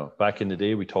 Back in the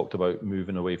day, we talked about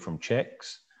moving away from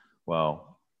checks.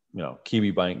 Well,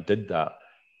 Kiwi Bank did that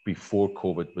before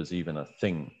COVID was even a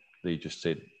thing. They just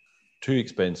said, too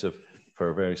expensive for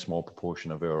a very small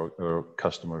proportion of our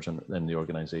customers in the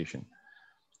organization.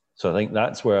 So I think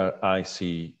that's where I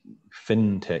see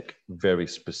fintech very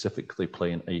specifically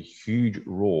playing a huge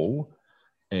role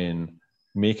in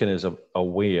making us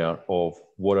aware of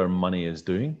what our money is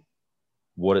doing,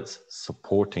 what it's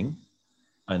supporting,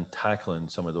 and tackling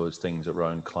some of those things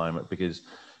around climate. Because,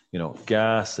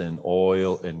 gas and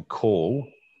oil and coal,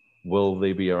 will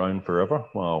they be around forever?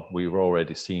 Well, we've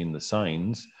already seen the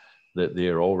signs that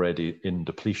they're already in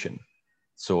depletion.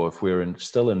 So if we're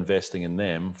still investing in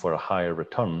them for a higher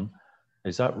return,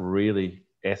 is that really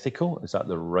ethical? Is that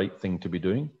the right thing to be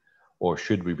doing? Or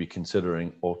should we be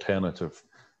considering alternative,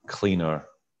 cleaner,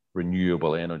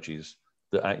 renewable energies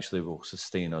that actually will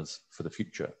sustain us for the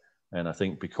future? And I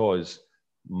think because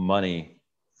money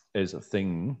is a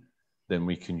thing, then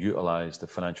we can utilize the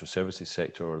financial services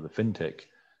sector or the fintech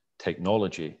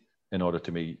technology in order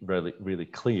to be really, really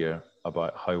clear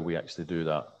about how we actually do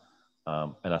that.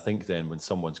 And I think then when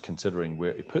someone's considering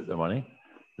where to put their money,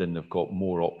 then they've got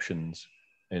more options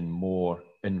and more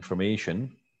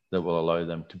information that will allow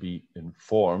them to be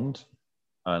informed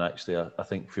and actually, I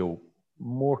think, feel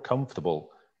more comfortable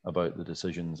about the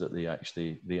decisions that they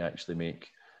actually make.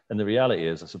 And the reality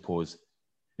is, I suppose,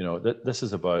 that this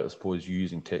is about, I suppose,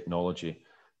 using technology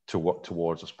to work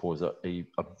towards, I suppose, a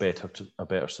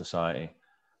better society.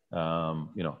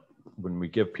 When we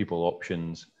give people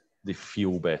options, they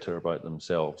feel better about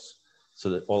themselves. So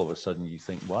that all of a sudden you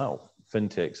think, wow,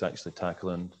 fintech's actually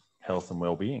tackling health and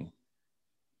well-being.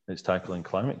 It's tackling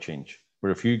climate change.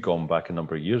 Where if you'd gone back a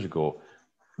number of years ago,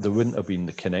 there wouldn't have been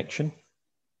the connection.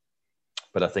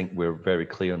 But I think we're very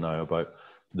clear now about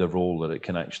the role that it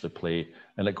can actually play.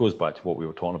 And it goes back to what we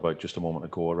were talking about just a moment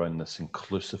ago around this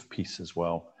inclusive piece as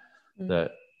well.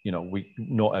 That,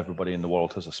 not everybody in the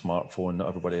world has a smartphone, not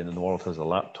everybody in the world has a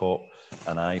laptop,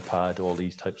 an iPad, all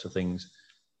these types of things.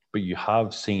 But you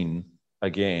have seen,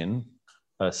 again,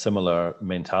 a similar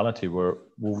mentality where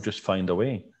we'll just find a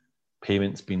way.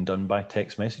 Payments being done by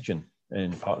text messaging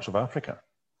in parts of Africa.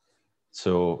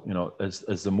 So,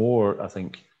 as the more, I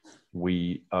think,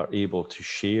 we are able to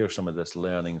share some of this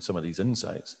learning, some of these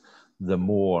insights, the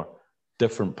more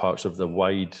different parts of the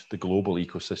global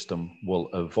ecosystem will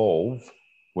evolve,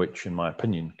 which in my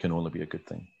opinion can only be a good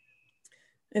thing.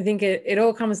 I think it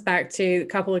all comes back to a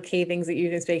couple of key things that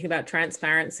you've been speaking about: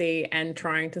 transparency and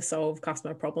trying to solve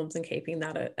customer problems and keeping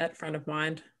that at front of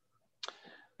mind.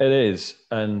 It is.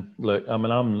 And look, I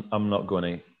mean, I'm not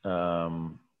going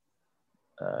to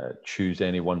choose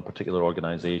any one particular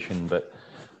organization, but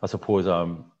I suppose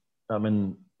I'm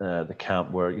in the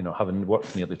camp where, having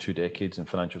worked nearly 2 decades in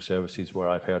financial services, where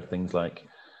I've heard things like,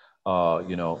 we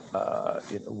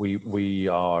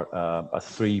are a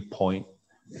 3-point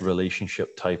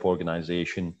relationship type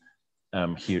organization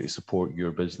here to support your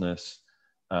business.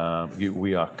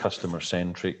 We are customer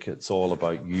centric. It's all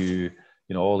about you,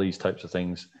 all these types of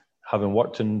things. Having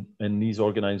worked in these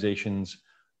organizations,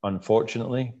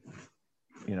 unfortunately,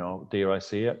 dare I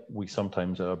say it, we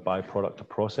sometimes are a byproduct of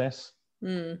process.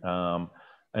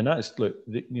 And that's, look,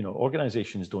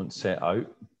 organizations don't set out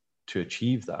to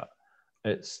achieve that.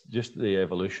 It's just the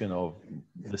evolution of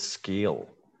the scale.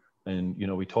 And,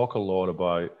 we talk a lot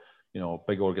about,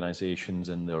 big organizations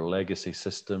and their legacy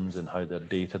systems and how their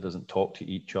data doesn't talk to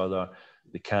each other.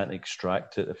 They can't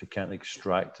extract it. If they can't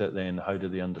extract it, then how do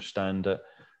they understand it?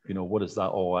 What does that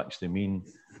all actually mean?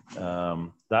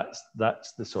 That's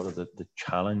the sort of the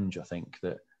challenge, I think,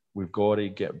 that we've got to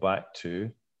get back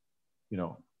to,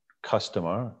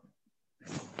 customer,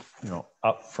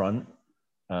 up front,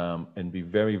 and be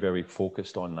very, very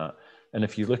focused on that. And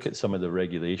if you look at some of the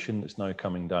regulation that's now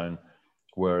coming down,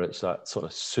 where it's that sort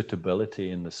of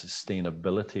suitability and the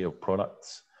sustainability of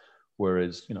products,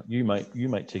 whereas, you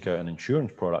might take out an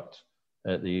insurance product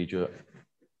at the age of,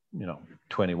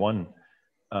 21,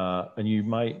 and you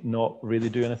might not really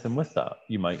do anything with that.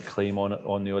 You might claim on it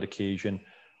on the odd occasion,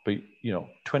 but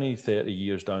 20, 30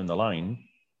 years down the line,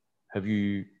 have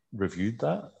you reviewed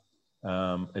that?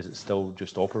 Is it still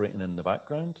just operating in the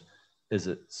background? Is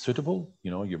it suitable?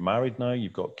 You're married now,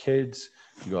 you've got kids,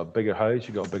 you've got a bigger house,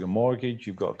 you've got a bigger mortgage,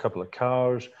 you've got a couple of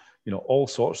cars, all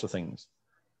sorts of things.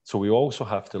 So we also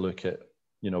have to look at,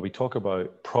 we talk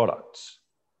about products,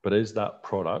 but is that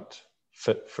product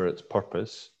fit for its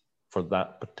purpose for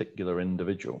that particular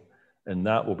individual? And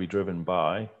that will be driven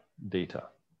by data,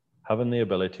 having the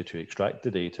ability to extract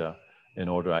the data in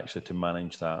order actually to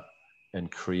manage that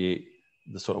and create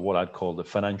the sort of what I'd call the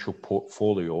financial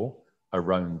portfolio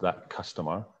around that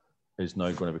customer is now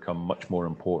going to become much more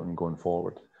important going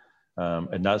forward.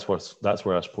 And that's where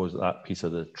I suppose that piece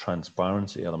of the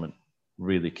transparency element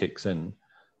really kicks in,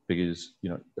 because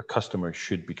the customer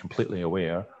should be completely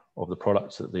aware of the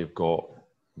products that they've got,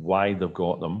 why they've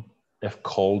got them, if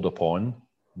called upon,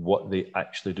 what they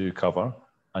actually do cover,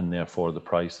 and therefore the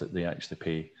price that they actually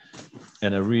pay.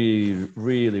 And a really,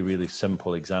 really, really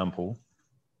simple example,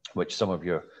 which some of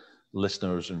your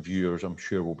listeners and viewers I'm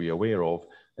sure will be aware of,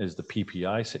 is the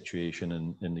PPI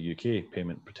situation in the UK,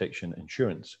 Payment Protection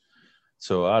Insurance.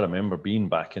 So I remember being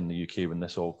back in the UK when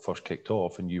this all first kicked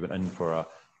off, and you went in for a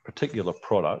particular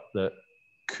product that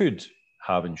could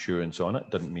have insurance on it.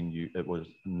 Didn't mean it was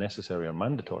necessary or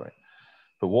mandatory.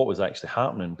 But what was actually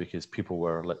happening, because people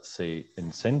were, let's say,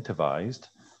 incentivized,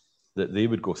 that they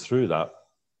would go through that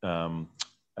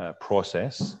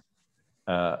process,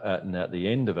 and at the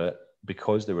end of it,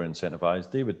 because they were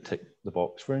incentivized, they would tick the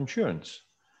box for insurance.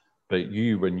 But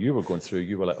when you were going through,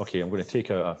 you were like, okay, I'm going to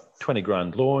take out a 20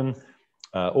 grand loan.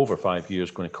 over 5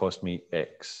 years, going to cost me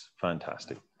X.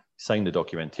 Fantastic. Sign the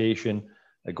documentation.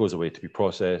 It goes away to be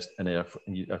processed. And then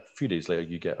a few days later,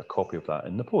 you get a copy of that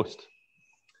in the post.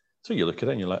 So you look at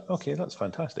it and you're like, okay, that's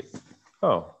fantastic.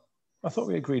 Oh, I thought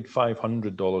we agreed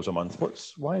 $500 a month.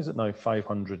 Why is it now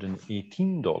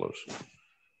 $518?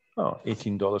 Oh,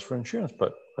 $18 for insurance,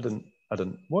 but I didn't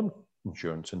want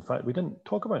insurance. In fact, we didn't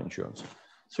talk about insurance.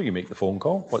 So you make the phone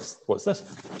call. What's this?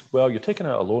 Well, you're taking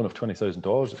out a loan of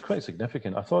 $20,000. It's quite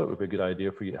significant. I thought it would be a good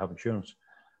idea for you to have insurance.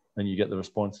 And you get the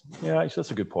response, yeah, actually,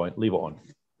 that's a good point. Leave it on.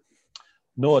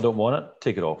 No, I don't want it.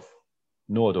 Take it off.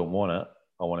 No, I don't want it.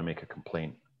 I want to make a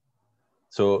complaint.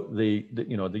 So the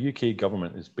UK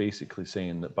government is basically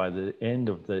saying that by the end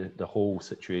of the whole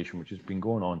situation, which has been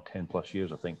going on 10 plus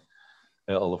years, I think,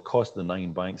 it'll have cost the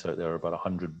 9 banks out there about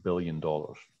 $100 billion.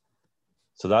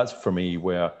 So that's for me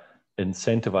where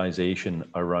incentivization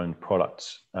around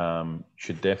products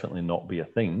should definitely not be a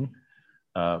thing.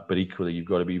 But equally, you've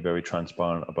got to be very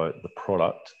transparent about the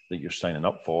product that you're signing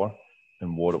up for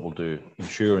and what it will do.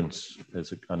 Insurance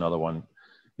is another one.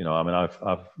 I mean,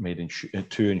 I've made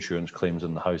 2 insurance claims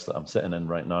in the house that I'm sitting in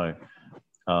right now.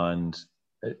 And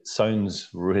it sounds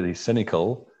really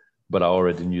cynical, but I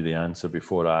already knew the answer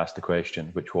before I asked the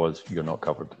question, which was, you're not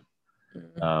covered.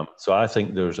 Mm-hmm. So I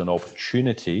think there's an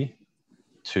opportunity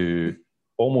to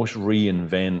almost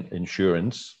reinvent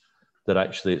insurance, that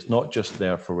actually it's not just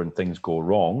there for when things go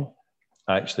wrong.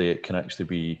 Actually, it can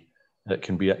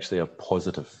be actually a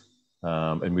positive.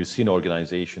 And we've seen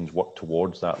organizations work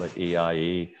towards that, like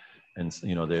AIA and,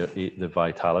 the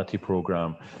Vitality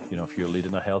program. If you're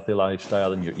leading a healthy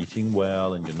lifestyle and you're eating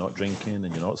well and you're not drinking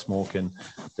and you're not smoking,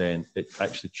 then it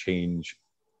actually change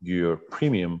your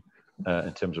premium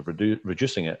in terms of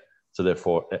reducing it. So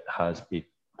therefore, it has a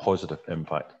positive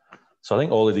impact. So I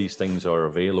think all of these things are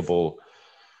available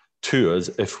to us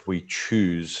if we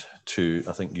choose to,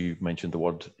 I think you mentioned the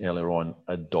word earlier on,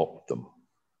 adopt them.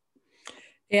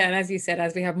 Yeah, and as you said,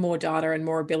 as we have more data and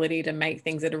more ability to make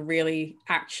things that are really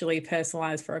actually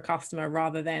personalized for a customer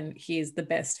rather than here's the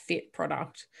best fit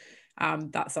product,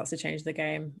 that starts to change the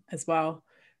game as well.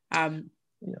 And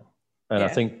I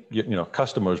think,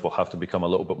 customers will have to become a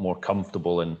little bit more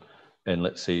comfortable in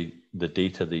let's say, the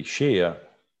data they share.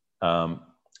 I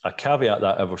caveat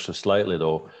that ever so slightly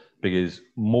though, because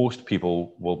most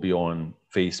people will be on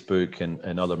Facebook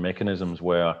and other mechanisms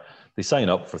where they sign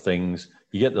up for things.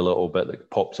 You get the little bit that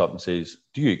pops up and says,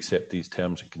 do you accept these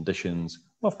terms and conditions?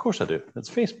 Well, of course I do. It's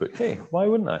Facebook. Hey, why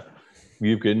wouldn't I?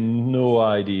 You've got no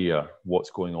idea what's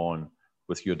going on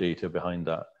with your data behind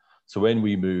that. So when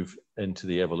we move into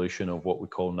the evolution of what we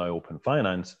call now open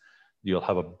finance, you'll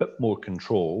have a bit more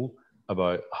control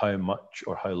about how much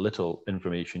or how little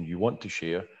information you want to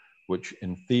share, which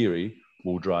in theory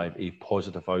will drive a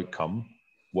positive outcome,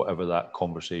 whatever that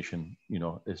conversation,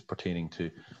 is pertaining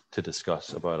to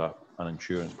discuss about an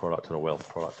insurance product or a wealth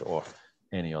product or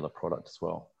any other product as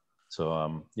well. So I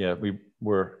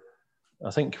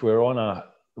think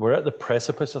we're at the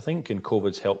precipice, I think, and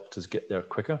COVID's helped us get there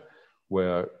quicker,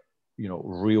 where,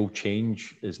 real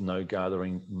change is now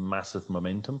gathering massive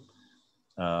momentum.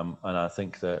 And I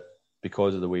think that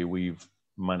because of the way we've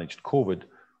managed COVID,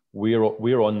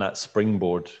 we're on that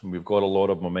springboard and we've got a lot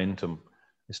of momentum.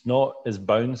 It's not as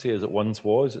bouncy as it once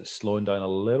was. It's slowing down a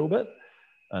little bit.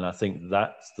 And I think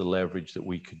that's the leverage that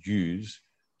we could use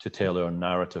to tell our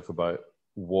narrative about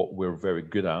what we're very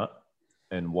good at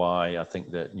and why I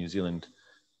think that New Zealand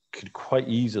could quite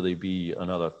easily be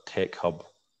another tech hub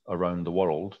around the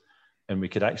world. And we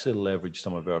could actually leverage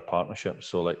some of our partnerships.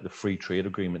 So like the free trade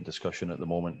agreement discussion at the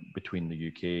moment between the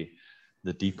UK,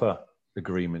 the DEPA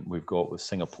agreement we've got with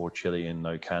Singapore, Chile, and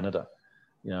now Canada.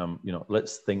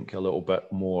 Let's think a little bit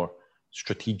more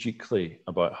strategically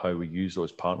about how we use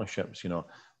those partnerships.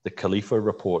 The Khalifa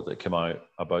report that came out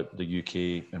about the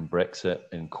UK and Brexit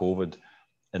and COVID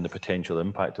and the potential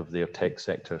impact of their tech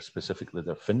sector, specifically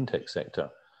their fintech sector.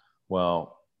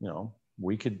 Well,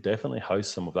 we could definitely house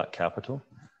some of that capital.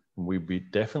 We'd be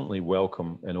definitely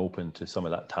welcome and open to some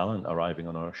of that talent arriving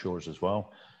on our shores as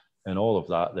well. And all of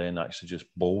that then actually just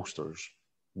bolsters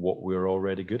what we're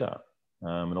already good at.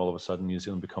 And all of a sudden, New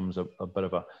Zealand becomes a bit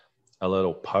of a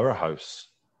little powerhouse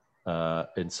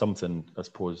in something, I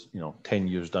suppose, 10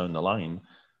 years down the line,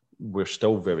 we're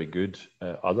still very good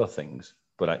at other things,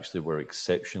 but actually we're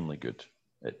exceptionally good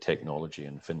at technology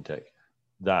and fintech.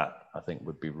 That, I think,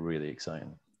 would be really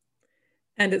exciting.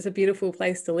 And it's a beautiful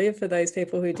place to live for those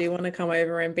people who do want to come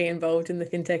over and be involved in the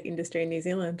fintech industry in New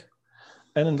Zealand.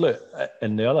 And look,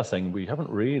 and the other thing, we haven't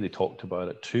really talked about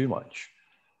it too much,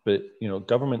 but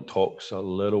government talks a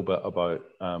little bit about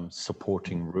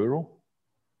supporting rural.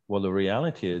 Well, the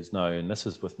reality is now, and this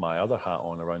is with my other hat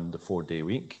on around the 4-day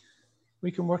week, we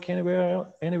can work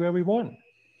anywhere we want.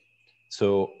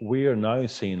 So we are now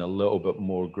seeing a little bit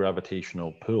more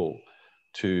gravitational pull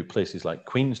to places like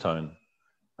Queenstown.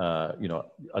 You know,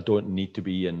 I don't need to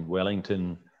be in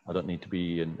Wellington. I don't need to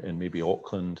be in maybe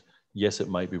Auckland. Yes, it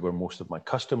might be where most of my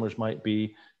customers might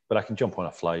be, but I can jump on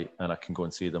a flight and I can go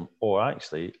and see them. Or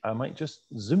actually, I might just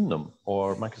Zoom them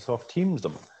or Microsoft Teams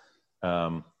them.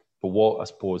 But what I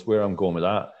suppose where I'm going with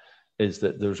that is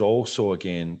that there's also,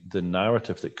 again, the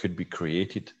narrative that could be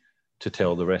created to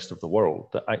tell the rest of the world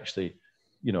that actually,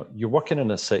 you know, you're working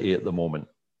in a city at the moment.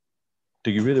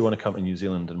 Do you really want to come to New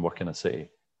Zealand and work in a city?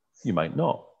 You might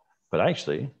not. But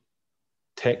actually,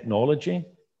 technology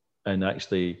and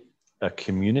actually a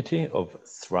community of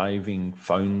thriving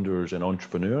founders and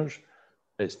entrepreneurs,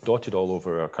 it's dotted all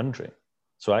over our country.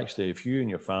 So actually, if you and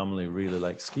your family really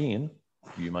like skiing,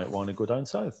 you might want to go down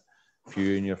south. If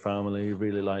you and your family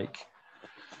really like,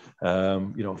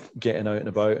 you know, getting out and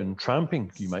about and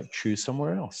tramping, you might choose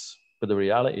somewhere else. But the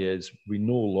reality is we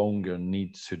no longer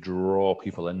need to draw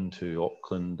people into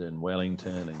Auckland and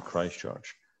Wellington and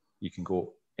Christchurch. You can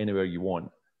go anywhere you want.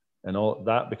 And all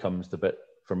that becomes the bit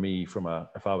for me from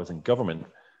if I was in government,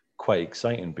 quite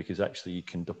exciting, because actually you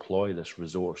can deploy this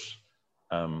resource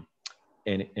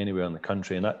anywhere in the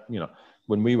country. And that, you know,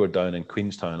 when we were down in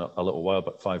Queenstown a little while,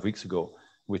 about 5 weeks ago,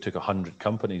 we took 100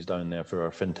 companies down there for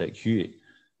our Fintech Huey.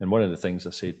 And one of the things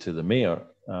I said to the mayor,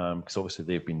 because obviously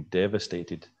they've been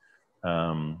devastated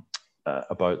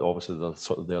about obviously the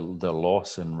sort of their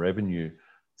loss in revenue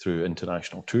through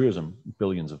international tourism,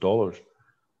 billions of dollars.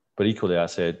 But equally, I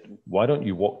said, why don't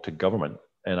you walk to government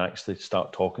and actually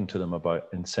start talking to them about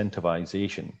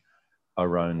incentivization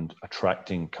around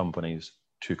attracting companies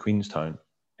to Queenstown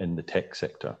in the tech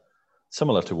sector?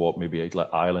 Similar to what maybe like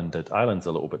Ireland did. Ireland's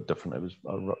a little bit different. It was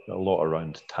a lot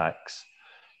around tax.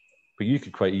 But you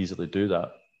could quite easily do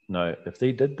that. Now, if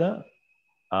they did that,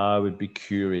 I would be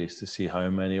curious to see how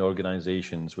many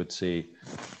organizations would say,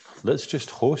 let's just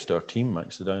host our team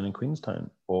actually down in Queenstown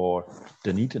or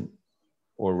Dunedin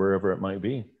or wherever it might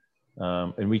be.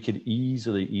 And we could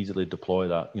easily deploy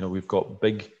that. You know, we've got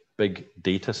big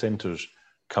data centers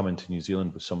coming to New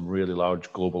Zealand with some really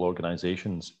large global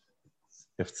organizations.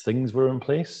 If things were in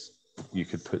place, you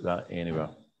could put that anywhere.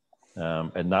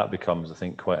 And that becomes, I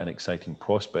think, quite an exciting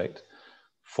prospect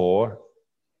for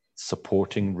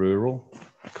supporting rural,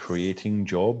 creating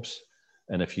jobs.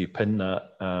 And if you pin that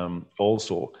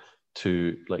also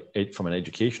to like from an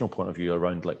educational point of view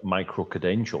around like micro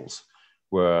credentials,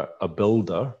 where a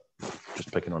builder,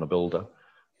 just picking on a builder,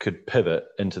 could pivot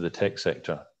into the tech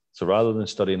sector. So rather than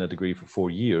studying a degree for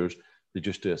 4 years, they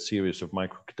just do a series of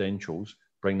micro credentials,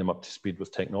 bring them up to speed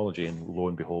with technology, and lo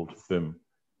and behold, boom,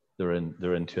 they're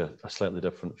into a slightly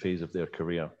different phase of their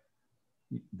career.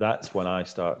 That's when I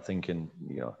start thinking,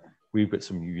 you know, we've got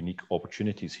some unique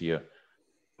opportunities here,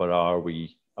 but are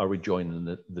we joining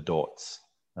the dots?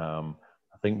 I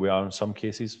think we are in some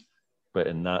cases, but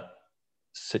in that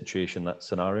situation, that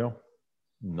scenario,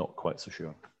 not quite so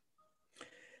sure.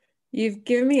 You've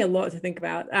given me a lot to think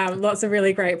about. Lots of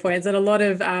really great points and a lot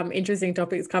of interesting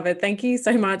topics covered. Thank you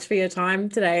so much for your time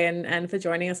today and for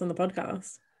joining us on the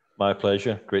podcast. My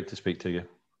pleasure. Great to speak to you.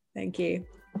 Thank you.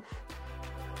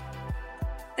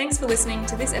 Thanks for listening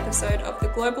to this episode of the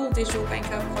Global Digital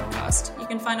Banker podcast. You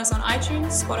can find us on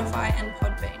iTunes, Spotify, and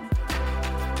Podbean.